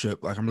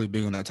 entrepreneurship. Like I'm really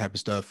big on that type of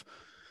stuff.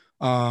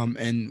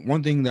 And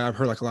one thing that I've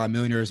heard like a lot of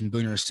millionaires and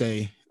billionaires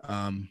say,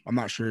 I'm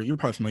not sure, you're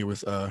probably familiar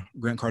with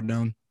Grant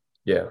Cardone.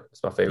 Yeah,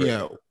 it's my favorite.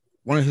 Yeah.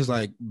 One of his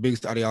like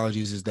biggest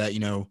ideologies is that,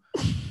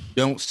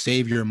 don't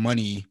save your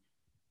money,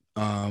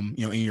 in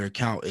your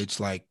account. It's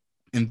like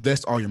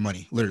invest all your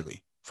money,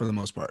 literally, for the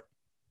most part.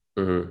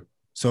 Mm-hmm.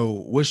 So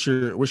what's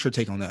your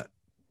take on that?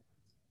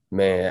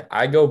 Man,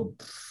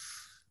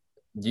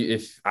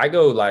 if I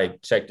go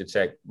like check to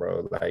check,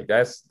 bro, like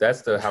that's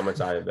how much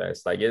I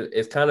invest. Like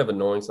it's kind of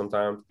annoying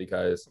sometimes,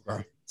 because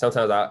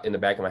sometimes in the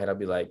back of my head, I'll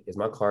be like, is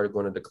my card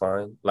going to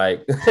decline?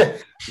 Like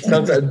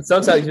sometimes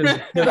just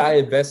because I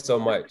invest so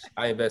much,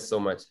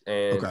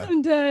 and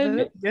I'm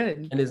dead.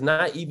 Good. And it's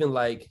not even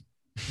like,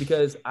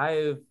 because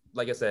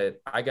like I said,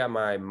 I got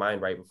my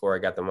mind right before I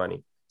got the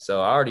money.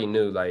 So I already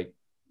knew, like,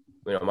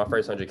 my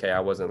first 100K, I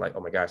wasn't like, oh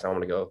my gosh, I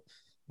want to go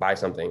buy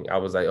something. I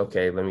was like,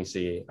 okay, let me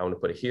see. I want to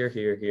put it here,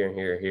 here, here, and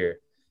here, here.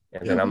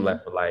 And then I'm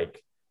left with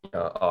like,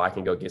 I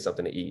can go get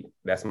something to eat.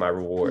 That's my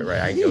reward,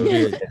 right? I can go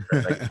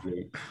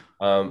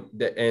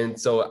get and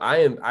so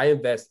I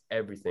invest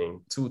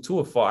everything to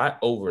a fault. I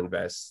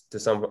overinvest to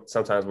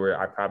sometimes where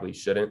I probably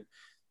shouldn't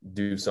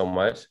do so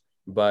much,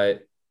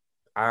 but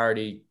I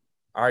already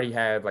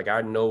have, like,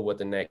 I know what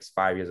the next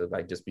 5 years is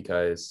like, just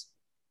because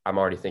I'm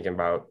already thinking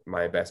about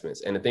my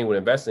investments. And the thing with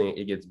investing,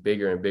 it gets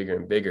bigger and bigger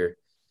and bigger.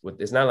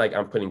 It's not like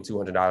I'm putting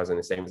 $200 in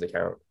the savings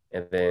account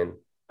and then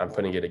I'm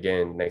putting it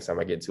again next time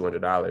I get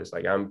 $200.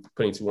 Like I'm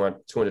putting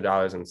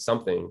 $200 in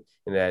something,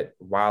 and that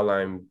while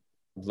I'm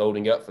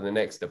loading up for the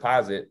next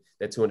deposit,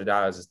 that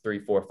 $200 is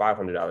 $300, $400,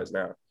 $500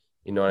 now.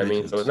 You know what I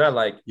mean? So it's not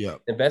like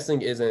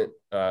investing isn't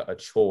a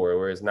chore,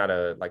 or it's not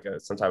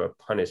some type of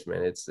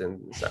punishment. It's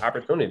an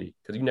opportunity,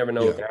 because you never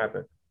know what can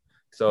happen.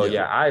 So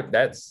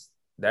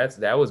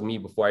that was me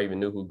before I even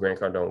knew who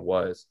Grant Cardone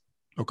was.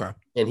 Okay.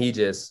 And he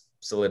just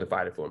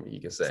solidified it for me, you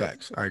can say.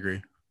 Facts. I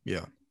agree.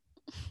 Yeah.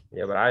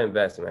 Yeah, but I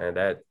invest, man.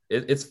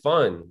 It's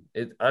fun.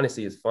 It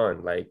honestly is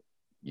fun. Like,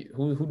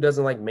 who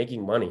doesn't like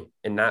making money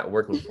and not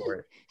working for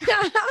it?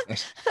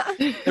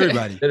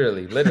 Everybody.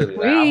 Literally.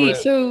 Wait,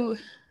 so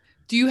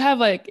do you have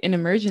like an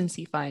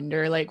emergency fund,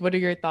 or like what are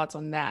your thoughts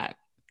on that?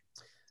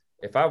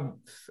 If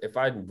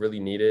I really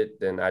need it,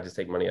 then I just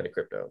take money out of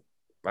crypto.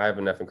 I have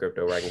enough in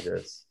crypto where I can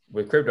just,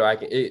 with crypto,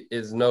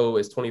 it's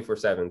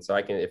 24/7. So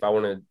I can, if I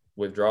want to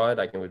withdraw it,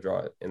 I can withdraw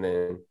it. And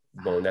then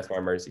boom, that's my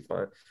emergency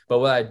fund. But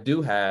what I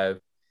do have,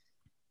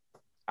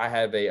 I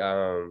have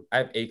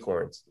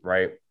Acorns,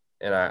 right?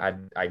 And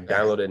I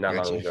downloaded it not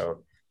long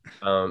ago.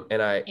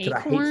 And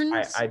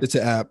Acorns? It's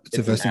an app. It's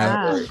investing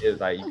app. app. It's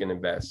like you can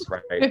invest,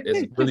 right?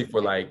 It's really for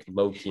like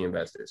low key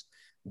investors.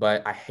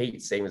 But I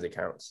hate savings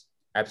accounts.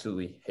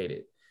 Absolutely hate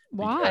it.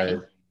 Why?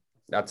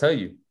 I'll tell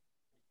you.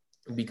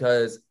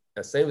 Because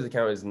a savings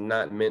account is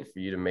not meant for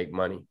you to make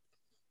money.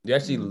 You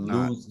actually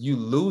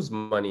lose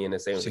money in a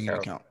savings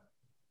account.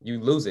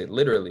 You lose it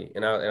literally,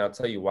 and I'll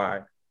tell you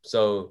why.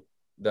 So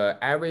the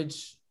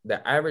average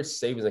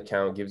savings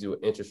account gives you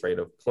an interest rate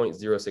of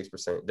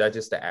 0.06%. That's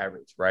just the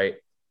average, right?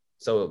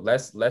 So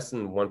less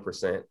than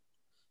 1%.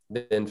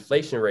 The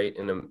inflation rate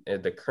in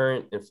the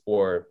current,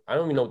 or I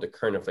don't even know what the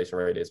current inflation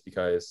rate is,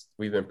 because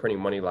we've been printing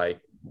money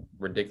like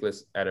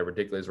at a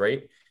ridiculous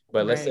rate.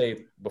 But let's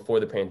say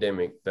before the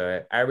pandemic,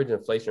 the average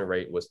inflation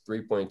rate was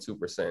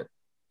 3.2%.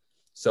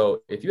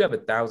 So if you have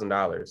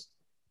 $1,000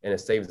 in a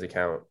savings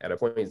account at a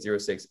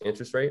 0.06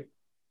 interest rate,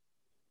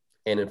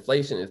 and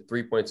inflation is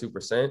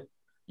 3.2%,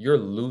 you're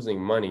losing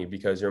money,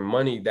 because your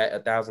money,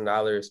 that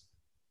 $1,000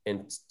 in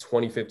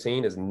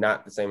 2015 is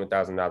not the same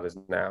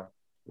 $1,000 now,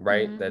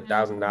 right? Mm-hmm. That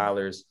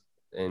 $1,000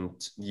 in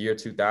year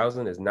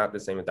 2000 is not the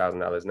same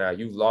 $1,000 now.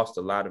 You've lost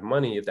a lot of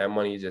money if that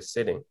money is just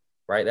sitting.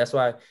 Right. That's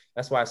why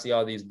I see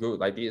all these gurus,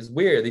 like it's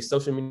weird, these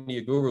social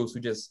media gurus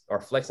who just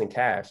are flexing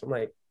cash. I'm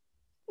like,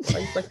 why are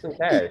you flexing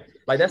cash?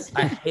 Like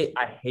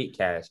I hate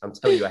cash. I'm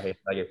telling you, I hate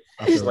it. Like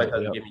if somebody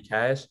tries to give me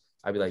cash,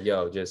 I'd be like,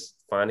 yo, just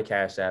find a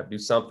cash app, do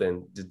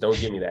something. Just don't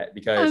give me that,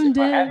 because if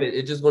I have it,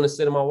 it's just going to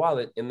sit in my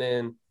wallet and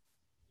then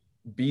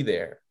be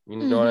there. You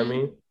know what I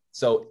mean?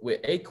 So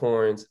with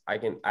Acorns,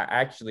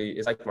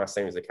 it's like my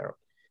savings account,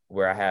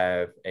 where I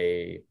have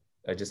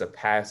just a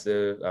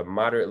passive, a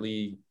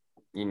moderately,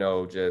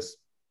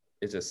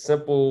 it's a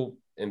simple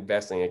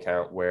investing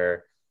account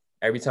where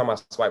every time I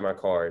swipe my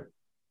card,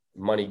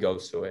 money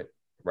goes to it,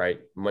 right?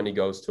 Money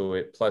goes to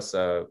it plus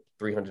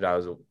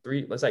 $300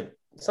 let's like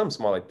something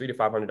small, like $300 to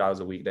 $500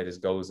 a week that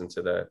just goes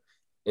into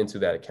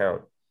that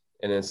account.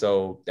 And then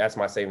so that's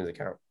my savings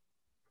account.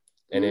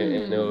 And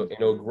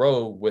it'll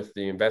grow with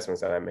the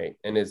investments that I make.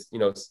 And it's,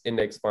 it's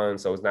index fund,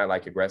 so it's not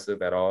like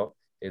aggressive at all.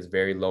 It's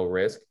very low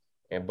risk.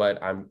 But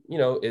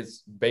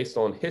it's based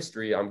on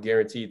history. I'm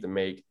guaranteed to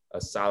make a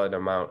solid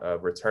amount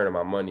of return on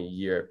my money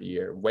year after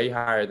year, way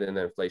higher than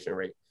the inflation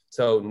rate.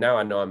 So now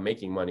I know I'm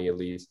making money, at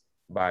least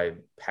by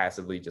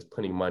passively just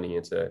putting money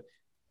into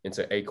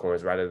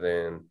Acorns rather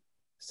than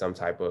some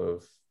type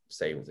of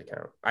savings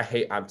account.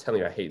 I'm telling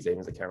you, I hate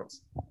savings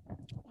accounts.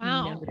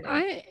 Wow.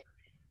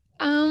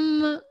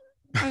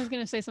 I was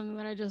gonna say something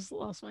that I just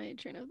lost my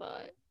train of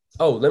thought.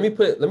 Oh, let me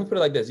put it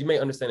like this. You may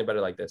understand it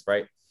better like this,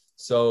 right?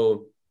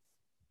 So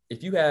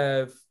if you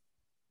have,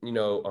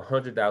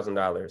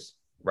 $100,000,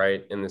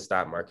 right, in the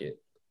stock market,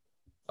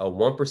 a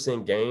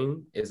 1%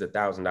 gain is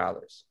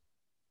 $1,000.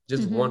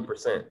 Just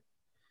 1%.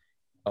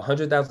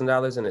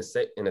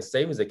 $100,000 in a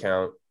savings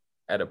account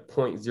at a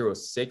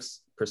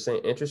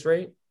 0.06% interest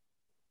rate,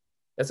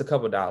 that's a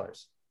couple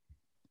dollars.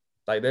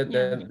 Like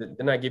they're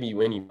not giving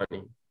you any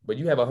money. But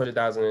you have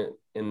 100,000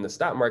 in the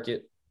stock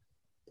market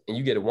and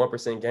you get a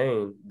 1%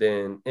 gain,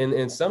 then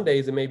in some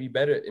days it may be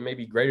better, it may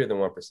be greater than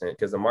 1%,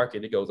 because the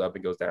market, it goes up,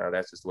 it goes down.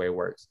 That's just the way it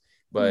works.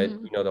 But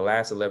the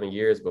last 11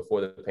 years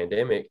before the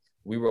pandemic,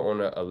 we were on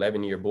an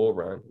 11-year bull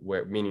run,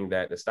 meaning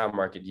that the stock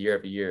market year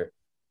after year,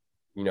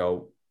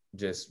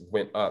 just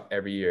went up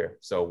every year.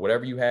 So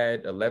whatever you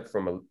had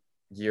from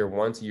year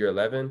 1 to year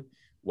 11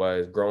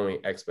 was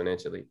growing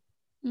exponentially.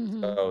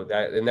 So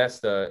and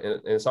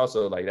it's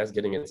also like, that's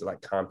getting into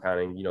like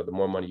compounding, the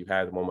more money you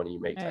have, the more money you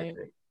make type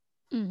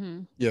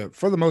thing. Yeah.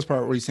 For the most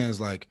part, what he's saying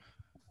is like,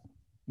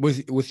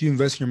 with you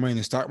investing your money in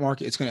the stock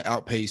market, it's going to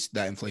outpace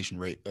that inflation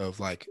rate of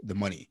like the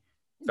money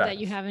that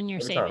you have in your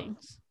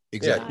savings.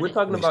 Exactly. Yeah, we're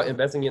talking about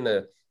investing in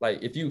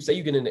if you say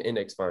you get in the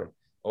index fund,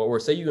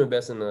 or say you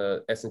invest in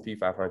the S&P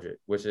 500,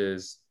 which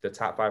is the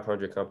top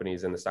 500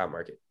 companies in the stock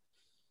market.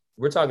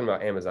 We're talking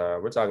about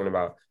Amazon. We're talking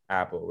about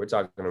Apple. We're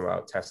talking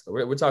about Tesla.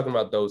 We're talking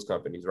about those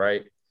companies,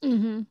 right?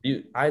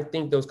 I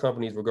think those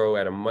companies will grow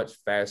at a much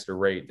faster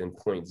rate than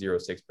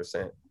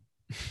 0.06%.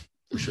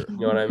 For sure. You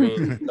know what I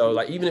mean? So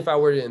like, even if I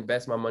were to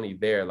invest my money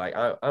there, like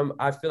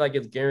I feel like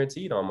it's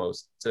guaranteed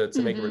almost to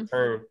make a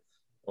return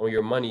on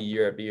your money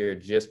year after year,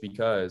 just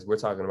because we're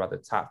talking about the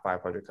top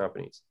 500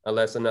 companies,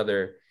 unless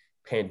another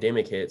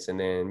pandemic hits and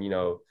then,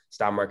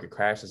 stock market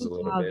crashes a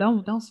little bit.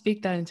 Don't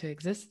speak that into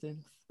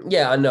existence.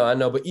 Yeah, I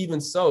know. But even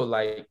so,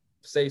 like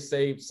say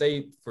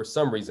for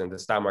some reason the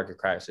stock market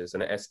crashes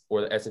and the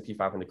S&P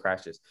 500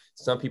 crashes.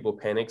 Some people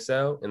panic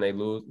sell and they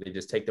lose. They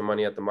just take their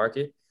money out the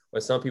market. Or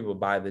some people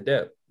buy the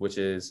dip, which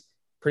is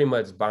pretty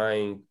much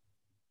buying,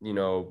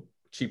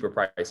 cheaper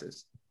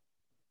prices,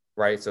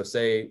 right? So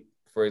say,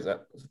 for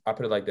example, I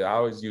put it like that. I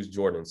always use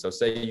Jordan. So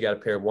say you got a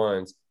pair of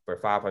ones for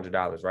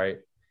 $500, right?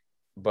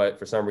 But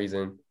for some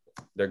reason,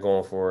 they're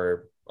going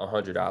for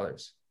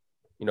 $100.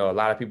 A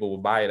lot of people will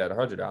buy it at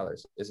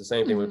 $100. It's the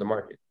same thing with the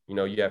market.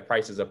 You have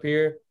prices up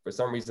here. For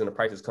some reason, the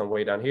prices come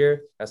way down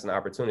here. That's an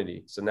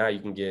opportunity. So now you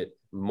can get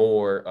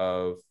more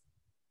of,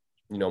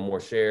 more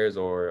shares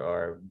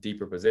or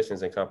deeper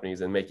positions in companies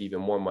and make even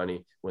more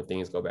money when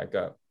things go back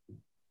up.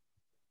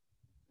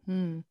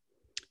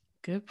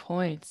 Good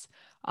points.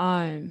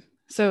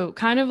 So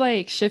kind of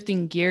like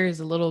shifting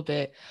gears a little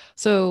bit.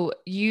 So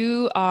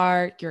you're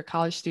a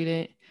college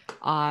student.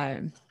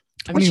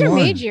 What's your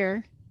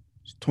major?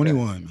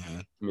 21,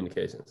 man.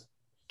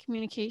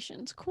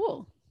 Communications.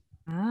 Cool.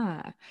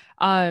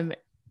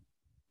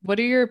 What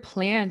are your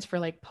plans for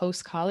like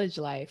post-college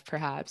life,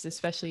 perhaps,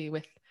 especially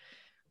with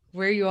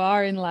where you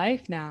are in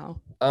life now?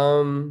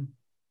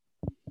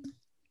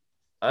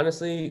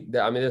 Honestly,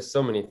 there's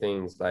so many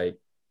things, like,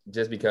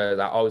 just because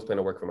I always plan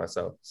to work for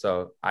myself.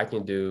 So it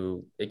can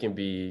be, it could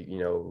be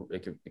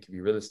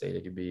real estate.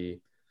 It could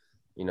be,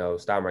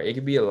 stock market. It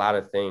could be a lot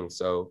of things.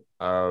 So,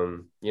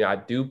 I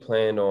do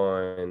plan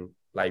on,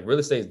 like, real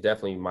estate is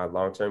definitely my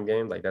long-term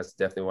game. Like, that's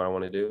definitely what I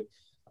want to do.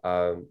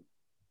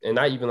 And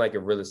not even like a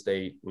real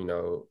estate,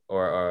 or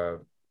a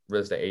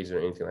real estate agent or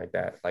anything like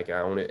that. Like,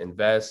 I want to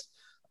invest,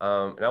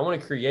 and I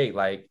want to create.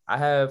 Like, I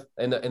have,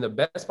 and the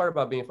best part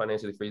about being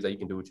financially free is that you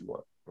can do what you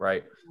want,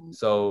 right?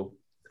 So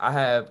I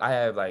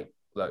have like,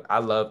 look, I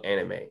love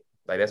anime.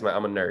 Like,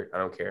 I'm a nerd. I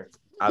don't care.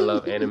 I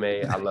love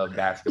anime. I love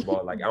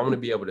basketball. Like, I want to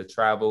be able to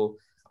travel.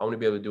 I want to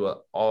be able to do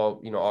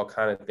all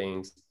kind of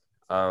things,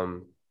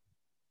 and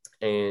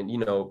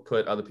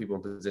put other people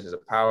in positions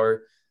of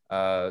power.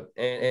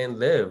 And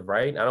live,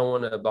 right? I don't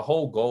want to, the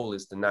whole goal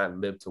is to not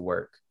live to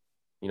work.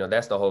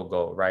 That's the whole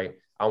goal, right?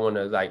 I want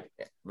to, like,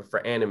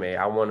 for anime,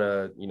 I want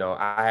to,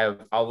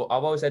 I've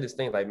always had this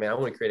thing, like, man, I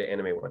want to create an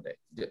anime one day.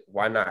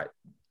 Why not?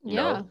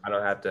 I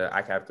don't have to,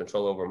 I can have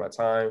control over my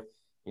time.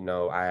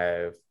 I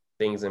have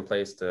things in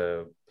place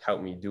to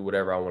help me do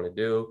whatever I want to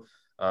do.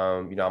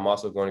 I'm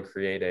also going to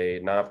create a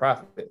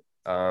nonprofit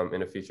in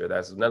the future.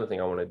 That's another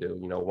thing I want to do.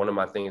 One of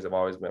my things have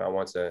always been, I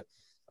want to,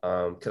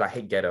 because I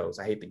hate ghettos.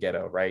 I hate the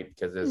ghetto, right?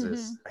 Because there's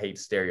this, I hate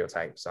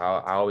stereotypes. So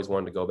I always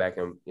wanted to go back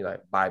and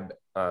buy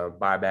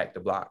back the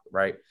block,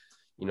 right?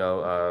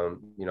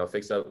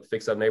 Fix up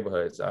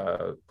neighborhoods,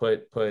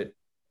 gentrify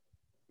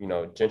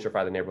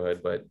the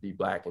neighborhood, but be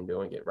Black and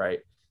doing it, right?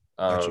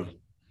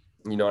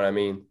 You know what I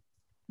mean?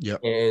 Yeah.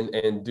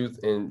 And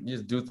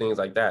just do things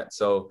like that.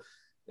 So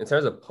in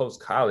terms of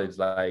post college,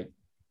 like,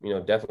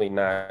 definitely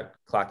not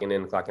clocking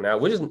in, clocking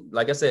out, which is,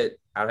 like I said,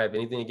 I don't have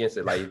anything against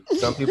it. Like,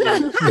 some people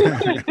do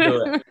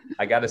it.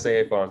 I got to say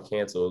it before I'm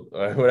canceled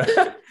or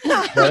whatever.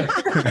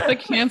 The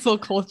cancel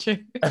culture.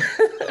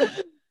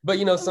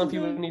 But, some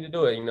people need to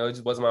do it. It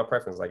just wasn't my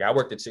preference. Like, I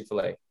worked at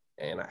Chick-fil-A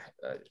and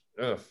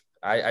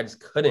I just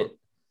couldn't.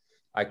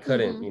 I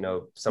couldn't,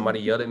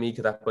 somebody yelled at me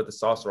because I put the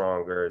sauce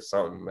wrong or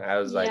something. I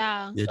was like,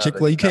 yeah,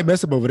 Chick-fil-A, you can't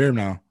mess up over there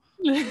now.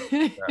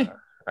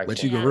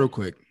 Let you go real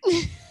quick.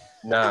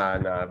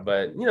 Nah.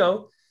 But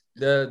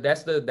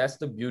that's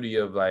the beauty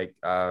of, like,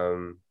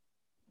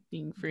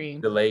 being free,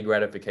 delayed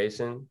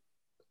gratification,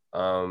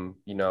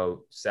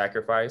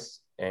 sacrifice,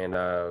 and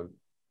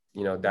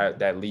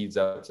that leads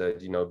up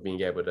to being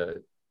able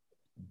to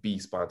be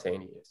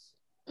spontaneous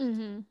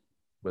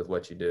with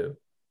what you do.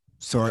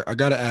 So I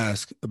gotta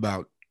ask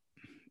about.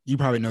 You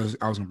probably know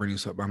I was gonna bring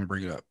this up, but I'm gonna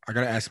bring it up. I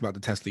gotta ask about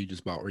the Tesla you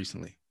just bought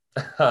recently.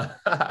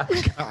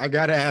 I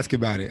gotta ask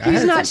about it.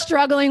 He's not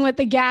struggling with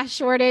the gas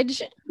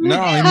shortage.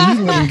 No, he's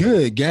looking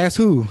good. Gas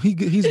who?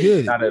 He's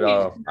good. Not at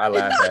all. I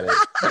laugh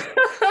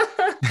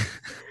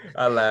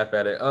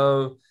at it.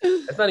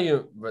 It's not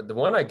even, but the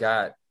one I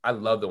got, I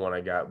love the one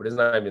I got, but it's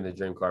not even the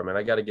dream car, man.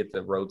 I got to get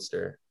the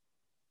Roadster.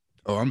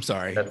 Oh, I'm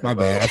sorry. That's my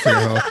bad.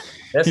 Now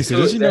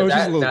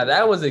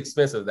that was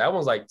expensive. That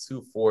one's like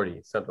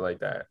 $240, something like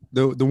that.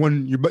 The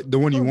one you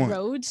want.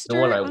 Roadster? The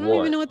one I don't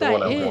even know what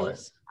that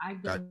is. I'm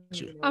about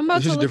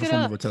to look it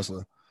up. Of a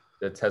Tesla.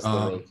 The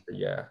Tesla Roadster,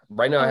 yeah.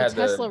 Right now I have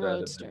Tesla the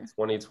Roadster.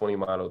 2020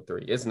 Model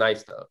 3. It's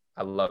nice though.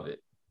 I love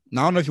it.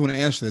 Now I don't know if you want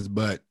to answer this,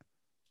 but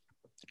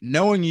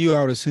knowing you,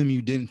 I would assume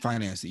you didn't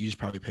finance it. You just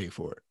probably paid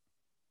for it.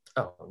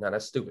 Oh no,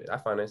 that's stupid. I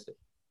financed it.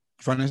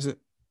 Finance it?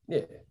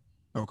 Yeah.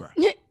 Okay.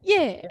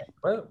 Yeah.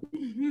 Well,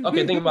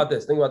 okay, think about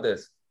this.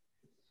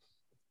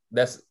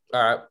 That's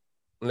all right.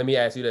 Let me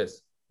ask you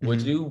this.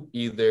 Would you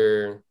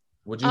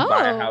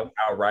buy a house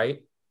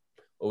outright,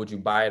 or would you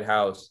buy a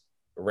house,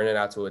 rent it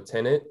out to a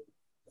tenant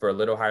for a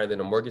little higher than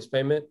a mortgage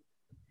payment,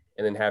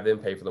 and then have them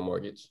pay for the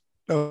mortgage?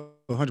 Oh,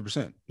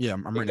 100%. Yeah,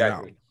 I'm renting it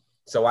out.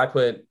 So I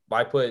put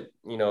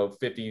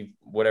 50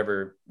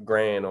 whatever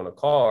grand on a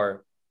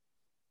car,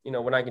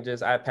 when I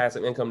have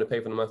passive income to pay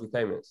for the monthly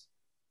payments.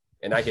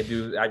 And I could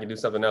do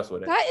something else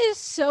with it. That is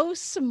so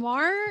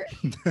smart.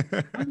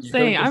 I'm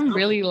saying I'm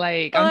really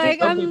like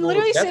I'm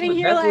literally sitting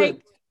here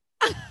like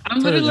I'm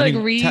literally like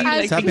reading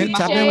as like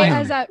cliche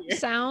as that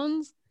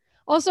sounds.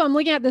 Also, I'm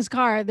looking at this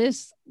car.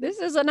 This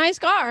is a nice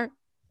car.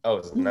 Oh,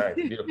 it's nice,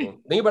 beautiful.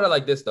 Think about it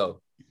like this,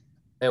 though.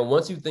 And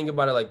once you think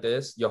about it like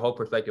this, your whole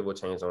perspective will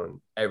change on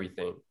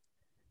everything.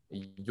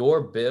 Your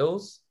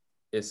bills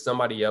is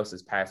somebody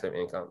else's passive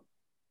income.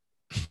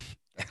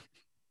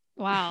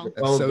 Wow. Your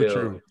phone so bill,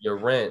 true. your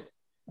rent,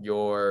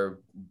 your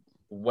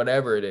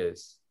whatever it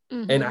is.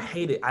 Mhm. And I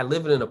hate it. I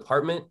live in an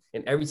apartment,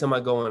 and every time I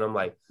go in, I'm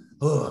like,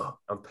 oh,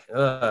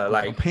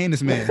 I'm paying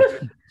this man.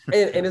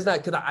 and it's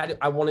not because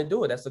I want to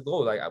do it. That's the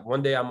goal. Like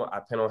one day I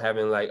plan on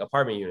having like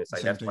apartment units.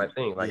 Like that's my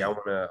thing. Like Yeah.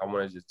 I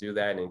want to just do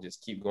that and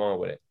just keep going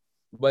with it.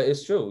 But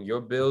it's true.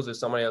 Your bills are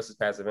somebody else's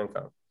passive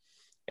income,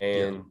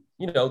 and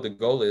you know the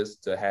goal is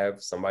to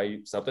have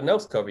something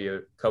else cover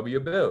your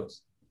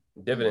bills.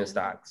 Dividend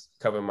stocks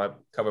cover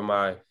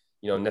my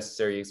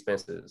necessary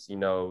expenses.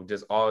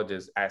 Just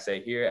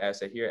asset here,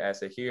 asset here,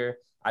 asset here.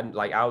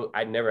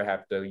 I never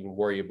have to even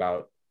worry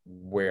about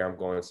where I'm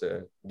going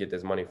to get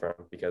this money from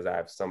because I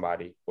have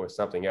somebody or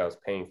something else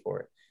paying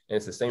for it. And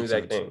it's the same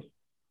exact thing.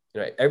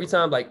 Every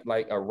time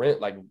like a rent,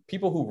 like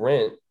people who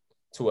rent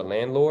to a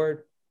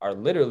landlord are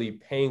literally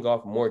paying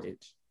off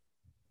mortgage.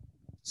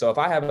 So if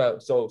I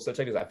have so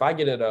check this out. If I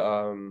get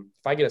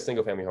a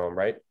single family home,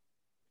 right?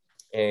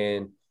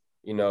 And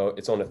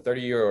it's on a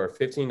 30-year or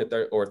 15 to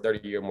 30 or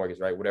 30-year mortgage,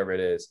 right? Whatever it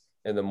is.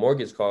 And the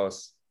mortgage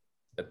costs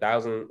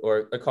 $1,000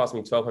 or it costs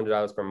me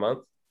 $1,200 per month.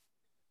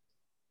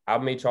 I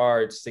may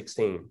charge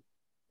 16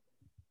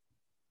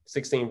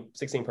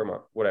 per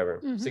month,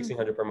 whatever,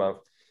 $1,600 per month.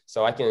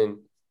 So I can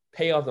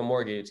pay off the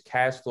mortgage,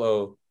 cash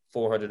flow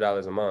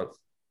 $400 a month,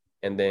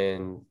 and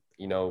then,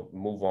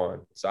 move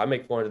on. So I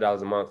make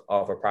 $400 a month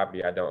off a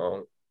property I don't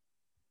own.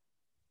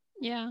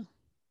 Yeah.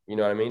 You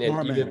know what I mean?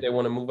 And even if they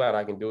want to move out,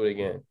 I can do it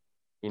again.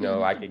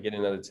 I could get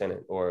another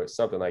tenant or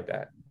something like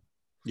that.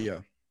 Yeah.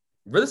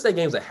 Real estate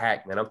game's a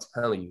hack, man. I'm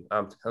telling you,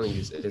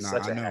 it's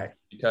such a hack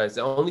because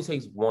it only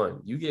takes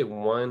one. You get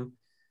one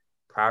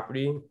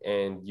property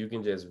and you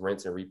can just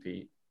rinse and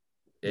repeat.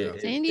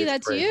 Sandy,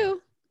 that's crazy.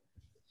 You.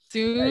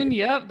 Soon,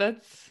 yep.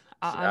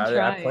 I'm trying.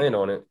 I plan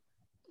on it.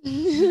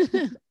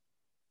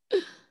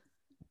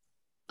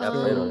 I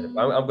plan on it.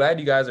 I'm glad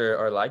you guys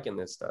are liking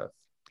this stuff.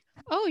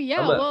 Oh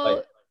yeah,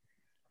 well.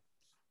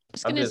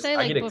 I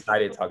get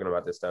excited talking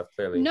about this stuff.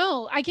 Clearly,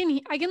 no, I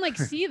can like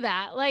see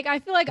that. Like, I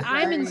feel like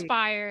I'm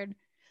inspired.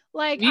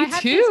 Like, me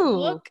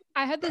too.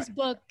 I had this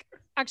book.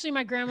 Actually,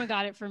 my grandma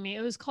got it for me.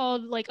 It was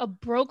called like A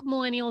Broke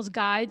Millennial's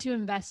Guide to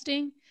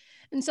Investing,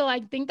 and so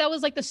I think that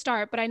was like the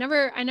start. But I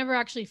never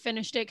actually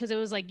finished it because it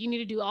was like you need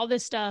to do all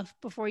this stuff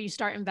before you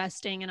start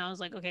investing. And I was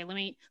like, okay, let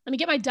me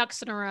get my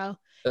ducks in a row.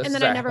 And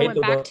then I never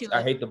went back to it.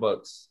 I hate the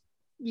books.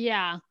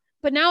 Yeah,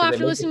 but now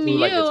after listening to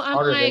you,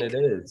 I'm like, it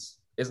is.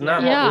 It's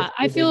not. Yeah,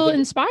 I feel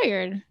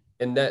inspired.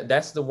 And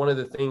that's one of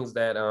the things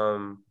that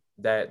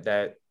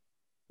that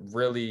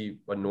really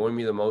annoy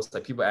me the most.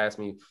 Like people ask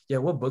me, yeah,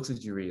 what books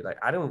did you read? Like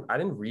I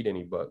didn't read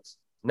any books.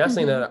 Not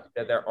saying that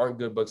there aren't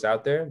good books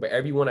out there, but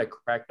every one I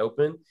cracked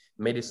open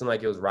made it seem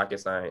like it was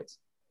rocket science.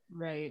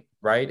 Right.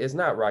 It's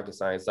not rocket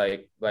science.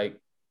 Like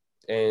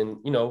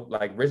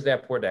Rich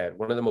Dad Poor Dad,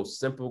 one of the most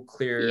simple,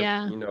 clear,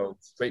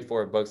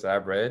 straightforward books that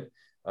I've read.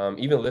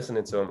 Even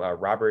listening to him,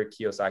 Robert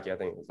Kiyosaki, I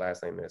think his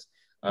last name is.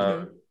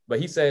 But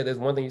he said there's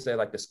one thing he said,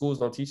 like the schools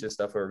don't teach this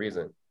stuff for a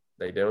reason.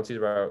 They don't teach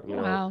about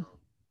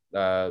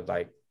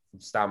like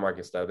stock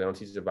market stuff. They don't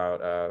teach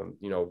about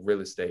real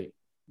estate.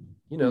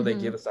 They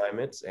give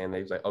assignments and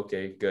they're like,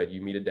 okay, good,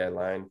 you meet a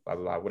deadline, blah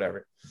blah blah,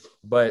 whatever.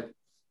 But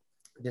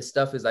this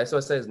stuff is like, so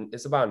it says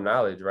it's about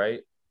knowledge,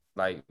 right?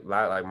 Like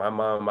my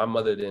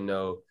mother didn't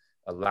know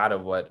a lot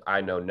of what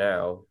I know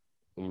now.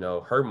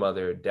 Her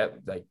mother,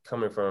 like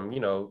coming from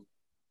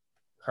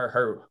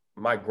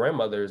my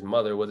grandmother's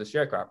mother was a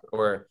sharecropper,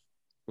 or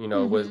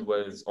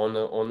was on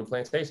the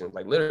plantation,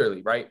 like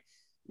literally, right?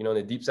 In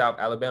the deep South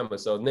Alabama.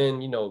 So then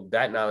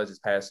that knowledge is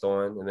passed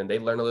on, and then they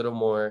learn a little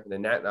more, and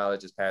then that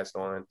knowledge is passed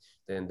on,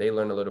 then they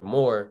learn a little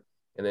more,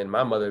 and then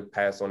my mother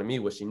passed on to me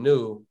what she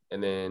knew,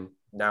 and then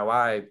now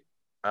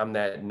I'm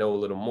that know a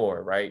little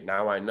more, right?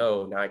 Now I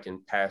know, now I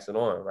can pass it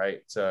on,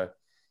 right, to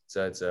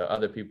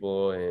other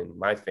people and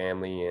my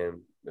family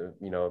and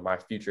my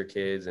future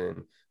kids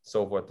and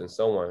so forth and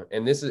so on.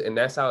 And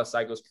that's how a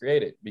cycle is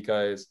created,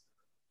 because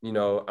I'm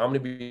going to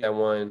be that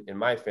one in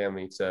my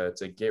family to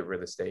get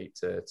real estate,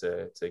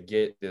 to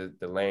get the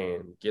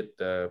land, get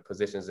the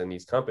positions in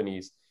these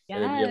companies,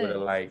 and then be able to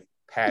like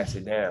pass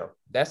it down.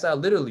 That's how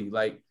literally,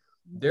 like,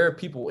 there are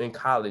people in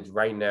college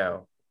right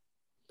now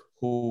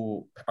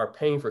who are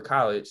paying for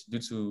college due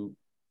to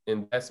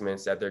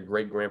investments that their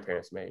great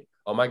grandparents made.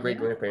 Oh, my great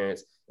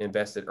grandparents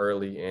invested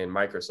early in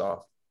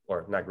Microsoft,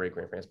 or not great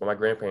grandparents, but my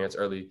grandparents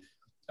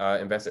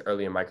invested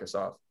early in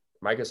Microsoft.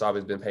 Microsoft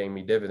has been paying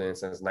me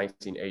dividends since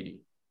 1980.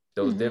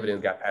 Those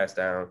dividends got passed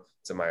down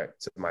to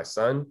my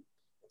son,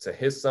 to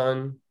his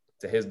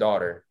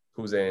daughter,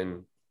 who's at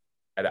an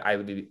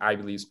Ivy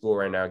League school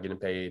right now, getting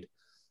paid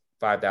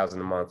 $5,000 a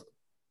month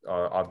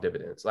off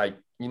dividends. Like,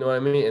 you know what I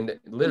mean? And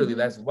literally,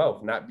 that's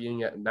wealth. Not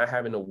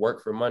having to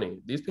work for money.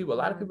 A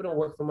lot of people don't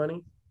work for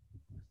money.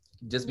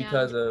 just Yeah.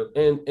 because of,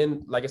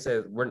 and like I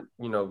said, we're,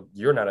 you know,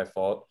 you're not at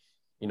fault,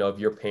 you know, if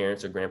your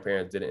parents or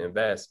grandparents didn't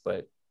invest,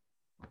 but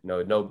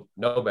you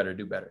know better,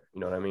 do better. You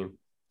know what I mean?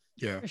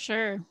 Yeah. For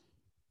sure.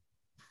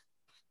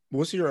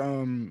 What's your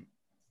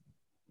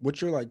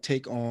like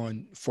take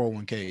on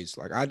 401ks?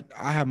 Like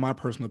I have my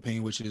personal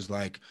opinion, which is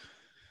like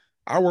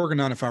I work a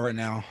 9 to 5 right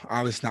now.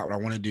 Obviously not what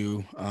I want to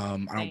do. I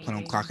don't plan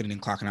on clocking in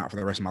and clocking out for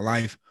the rest of my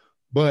life.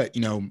 But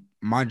you know,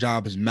 my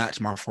job is match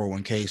my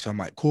 401k. So I'm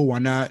like, cool, why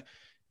not?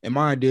 And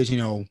my idea is, you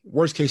know,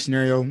 worst case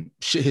scenario,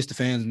 shit hits the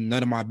fans, and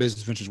none of my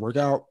business ventures work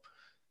out.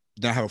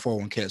 Then I have a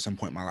 401k at some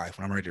point in my life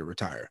when I'm ready to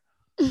retire.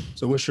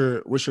 So what's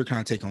your kind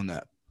of take on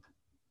that?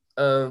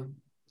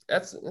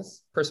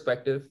 That's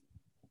perspective,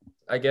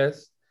 I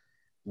guess.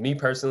 Me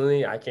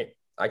personally, I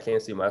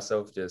can't see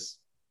myself just,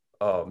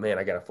 oh man,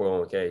 I got a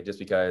 401k, just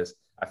because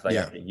I feel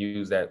like I can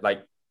use that,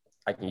 like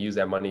I can use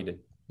that money to,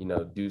 you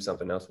know, do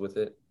something else with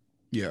it.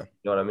 Yeah. You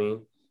know what I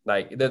mean?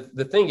 Like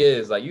the thing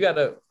is, like, you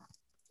gotta,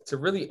 to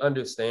really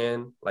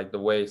understand like the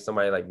way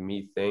somebody like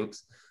me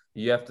thinks,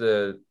 you have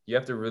to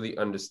really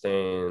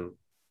understand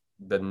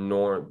the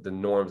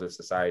norms of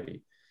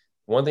society.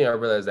 One thing I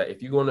realized, that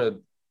if you're going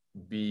to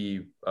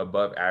be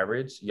above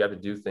average, you have to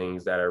do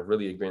things that are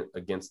really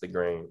against the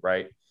grain,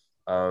 right?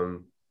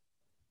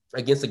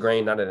 Against the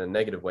grain, not in a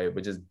negative way,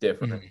 but just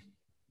different. Mm-hmm.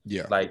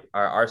 Yeah. Like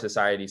our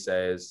society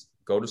says,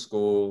 go to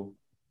school,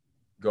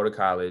 go to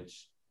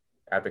college,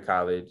 after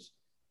college,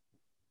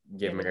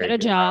 get married, get a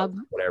job,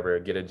 whatever,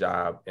 get a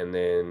job, and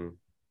then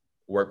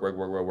work,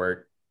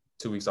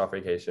 2 weeks off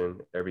vacation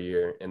every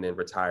year, and then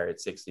retire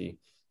at 60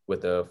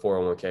 with a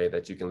 401k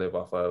that you can live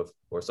off of,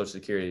 or Social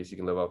Security that you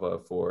can live off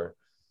of for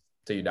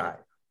till you die,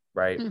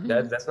 right? Mm-hmm.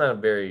 That's not a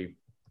very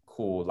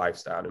cool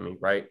lifestyle to me,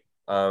 right?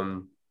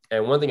 And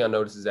one thing I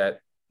noticed is that,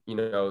 you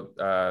know,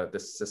 the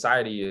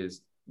society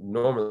is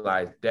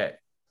normalized debt.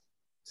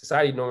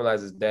 Society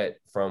normalizes debt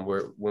from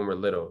when we're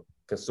little.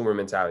 Consumer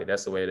mentality.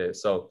 That's the way it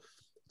is. So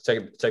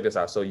check this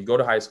out. So you go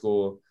to high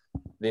school,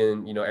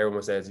 then, you know,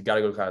 everyone says you got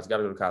to go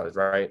to college,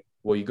 right?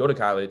 Well, you go to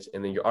college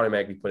and then you're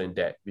automatically put in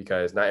debt,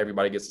 because not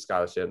everybody gets a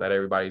scholarship. Not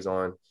everybody's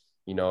on,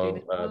 you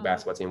know,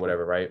 basketball team,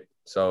 whatever, right?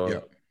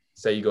 So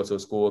say you go to a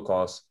school, it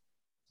costs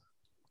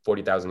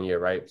 $40,000 a year,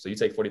 right? So you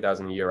take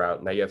 $40,000 a year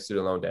out. Now you have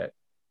student loan debt.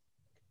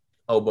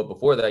 Oh, but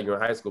before that, you're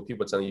in high school,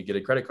 people are telling you get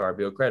a credit card,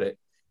 build credit.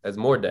 That's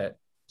more debt.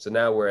 So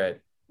now we're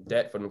at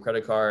debt from the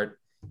credit card,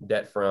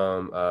 debt from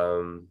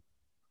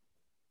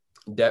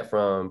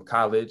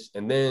college.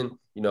 And then,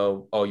 you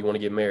know, oh, you want to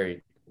get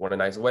married, want a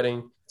nice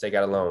wedding, take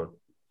out a loan,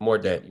 more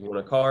debt. You want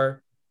a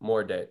car,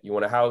 more debt. You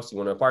want a house, you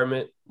want an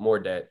apartment, more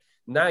debt.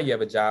 Now you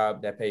have a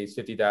job that pays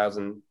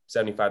 $50,000,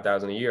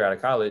 $75,000 a year out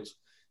of college.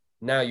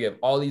 Now you have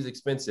all these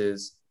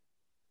expenses.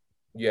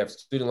 You have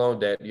student loan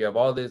debt. You have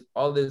all these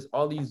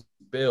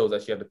bills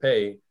that you have to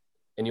pay,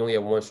 and you only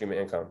have one stream of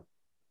income,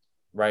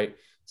 right?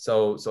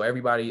 So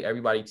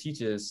everybody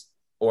teaches,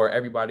 or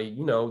everybody,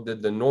 you know,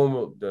 the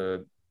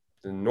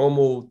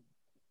normal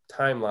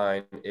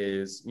timeline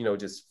is, you know,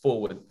 just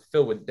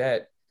filled with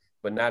debt.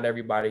 But not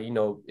everybody, you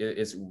know,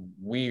 it's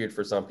weird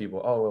for some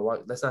people. Oh,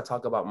 well, let's not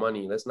talk about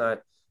money. Let's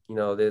not, you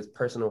know, there's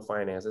personal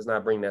finance. Let's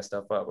not bring that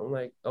stuff up. I'm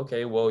like,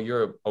 okay, well,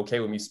 you're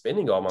okay with me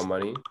spending all my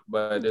money,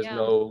 but there's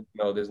no,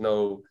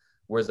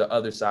 where's the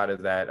other side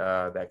of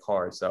that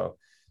card? So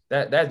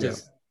that's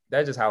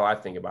just how I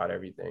think about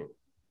everything.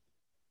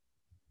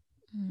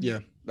 Yeah,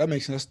 that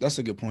makes sense. That's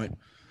a good point.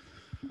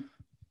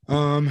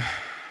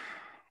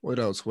 What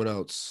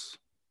else?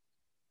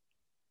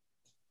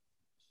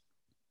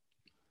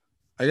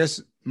 I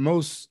guess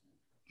most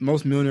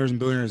millionaires and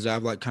billionaires that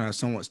I've like kind of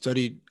somewhat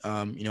studied,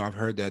 you know, I've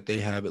heard that they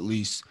have at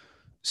least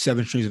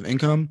 7 streams of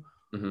income.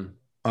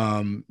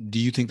 Mm-hmm. Do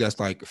you think that's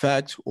like a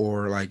fact,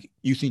 or like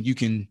you think you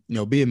can, you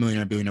know, be a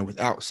millionaire, billionaire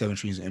without 7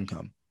 streams of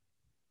income?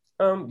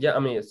 Yeah, I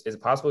mean, it's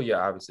possible, yeah,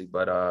 obviously,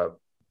 but I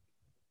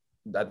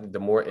think the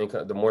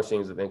more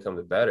streams of income,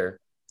 the better.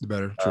 The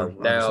better. True.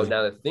 Now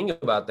the thing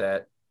about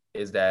that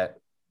is that,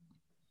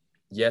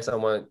 yes, I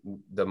want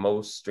the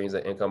most streams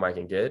of income I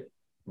can get,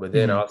 but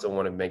then I also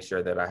want to make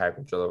sure that I have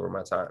control over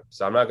my time.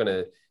 So I'm not going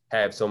to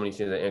have so many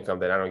streams of income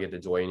that I don't get to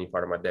enjoy any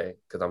part of my day,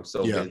 because I'm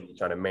so busy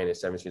trying to manage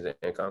 7 streams of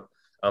income.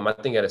 I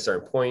think at a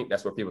certain point,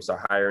 that's where people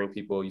start hiring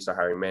people. You start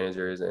hiring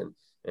managers and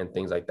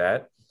things like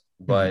that.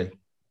 But,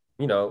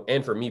 you know,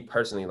 and for me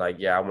personally, like,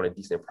 yeah, I want a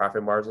decent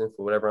profit margin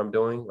for whatever I'm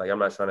doing. Like, I'm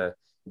not trying to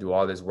do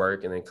all this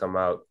work and then come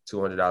out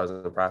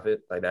 $200 in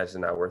profit. Like, that's just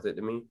not worth it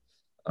to me.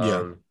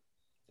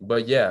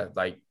 But yeah,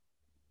 like,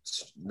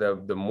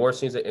 the more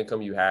streams of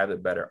income you have, the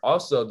better.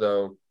 Also,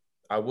 though,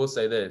 I will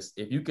say this: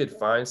 if you could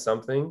find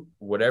something,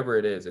 whatever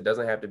it is, it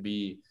doesn't have to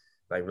be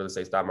like real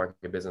estate, stock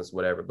market, business,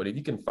 whatever. But if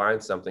you can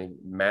find something,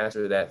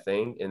 master that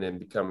thing, and then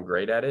become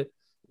great at it,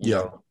 you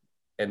know,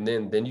 and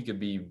then you could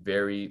be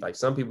very, like,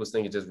 some people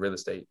think it's just real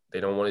estate.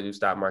 They don't want to do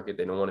stock market.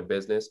 They don't want a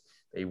business.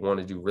 They want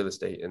to do real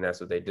estate, and that's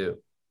what they do.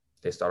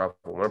 They start off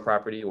with one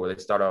property, or they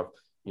start off,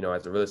 you know,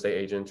 as a real estate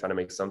agent trying to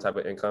make some type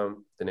of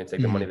income. Then they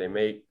take the money they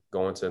make,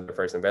 go into the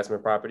first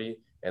investment property.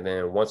 And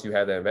then once you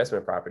have that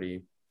investment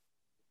property,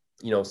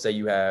 you know, say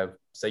you have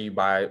say you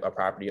buy a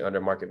property under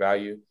market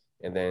value,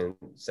 and then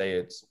say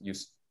it's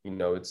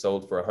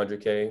sold for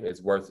 100K,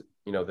 it's worth,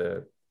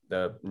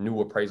 the new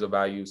appraisal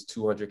value is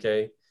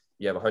 200K.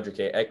 You have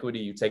 100K equity,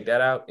 you take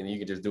that out, and you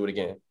can just do it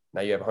again.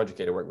 Now you have 100K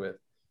to work with,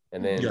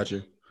 and then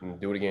Gotcha.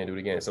 do it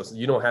again. So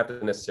you don't have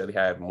to necessarily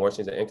have more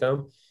streams of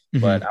income, Mm-hmm.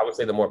 but I would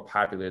say the more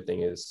popular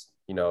thing is,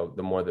 the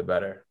more the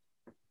better.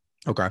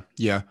 Okay.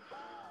 Yeah.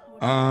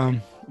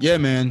 Yeah,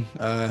 man.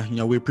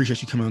 We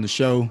appreciate you coming on the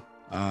show.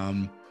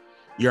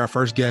 You're our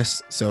first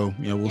guest, so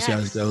we'll see how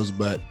this goes.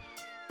 But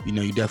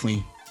you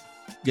definitely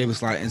gave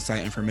us a lot of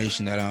insight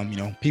information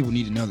that people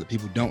need to know that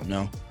people don't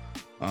know.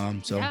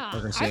 So like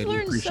I said, I've we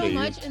learned appreciate so you.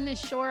 much in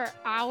this short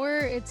hour.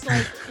 It's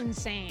like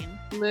insane.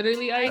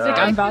 Literally, Isaac, Like,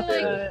 I'm I about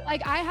feel to.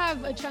 like I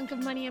have a chunk of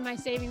money in my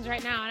savings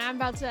right now, and I'm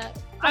about to.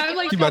 I'm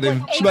like, She about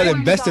to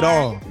invest it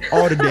all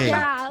today.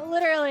 Yeah,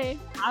 literally.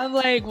 I'm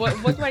like,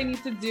 what do I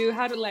need to do?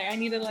 How to I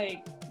need to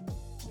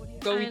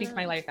go I rethink know.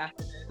 my life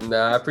after this.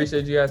 Nah, I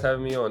appreciate you guys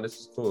having me on. This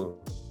is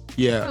cool.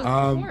 Yeah.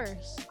 Of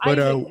course. But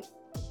Isaac,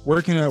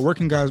 where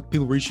can guys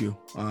people reach you?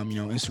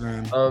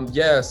 Instagram.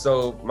 Yeah,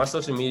 so my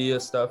social media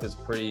stuff is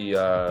pretty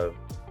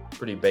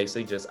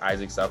basic, just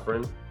Isaac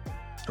Suffering.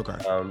 Okay.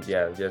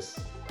 Yeah, just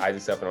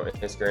Isaac Suffering on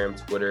Instagram,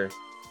 Twitter.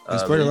 And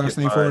spell your last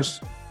name for us.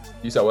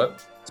 You said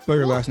what? Spell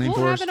your last name we'll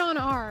for have us. it on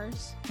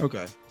ours.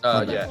 Okay. Yeah,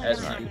 Okay.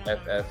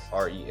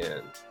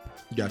 SUFFREN.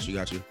 Got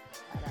you.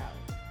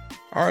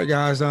 All right,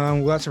 guys.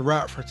 Well, that's a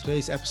wrap for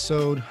today's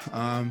episode.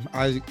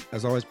 Isaac,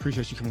 as always,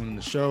 appreciate you coming on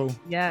the show.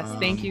 yes,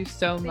 thank you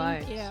so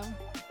much. Thank you.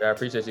 Yeah, I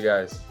appreciate you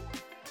guys.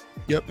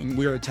 Yep, and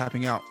we are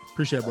tapping out.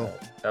 Appreciate it, bro.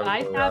 Have a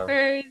Bye, good one, y'all.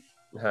 tappers.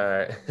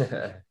 All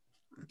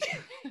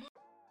right.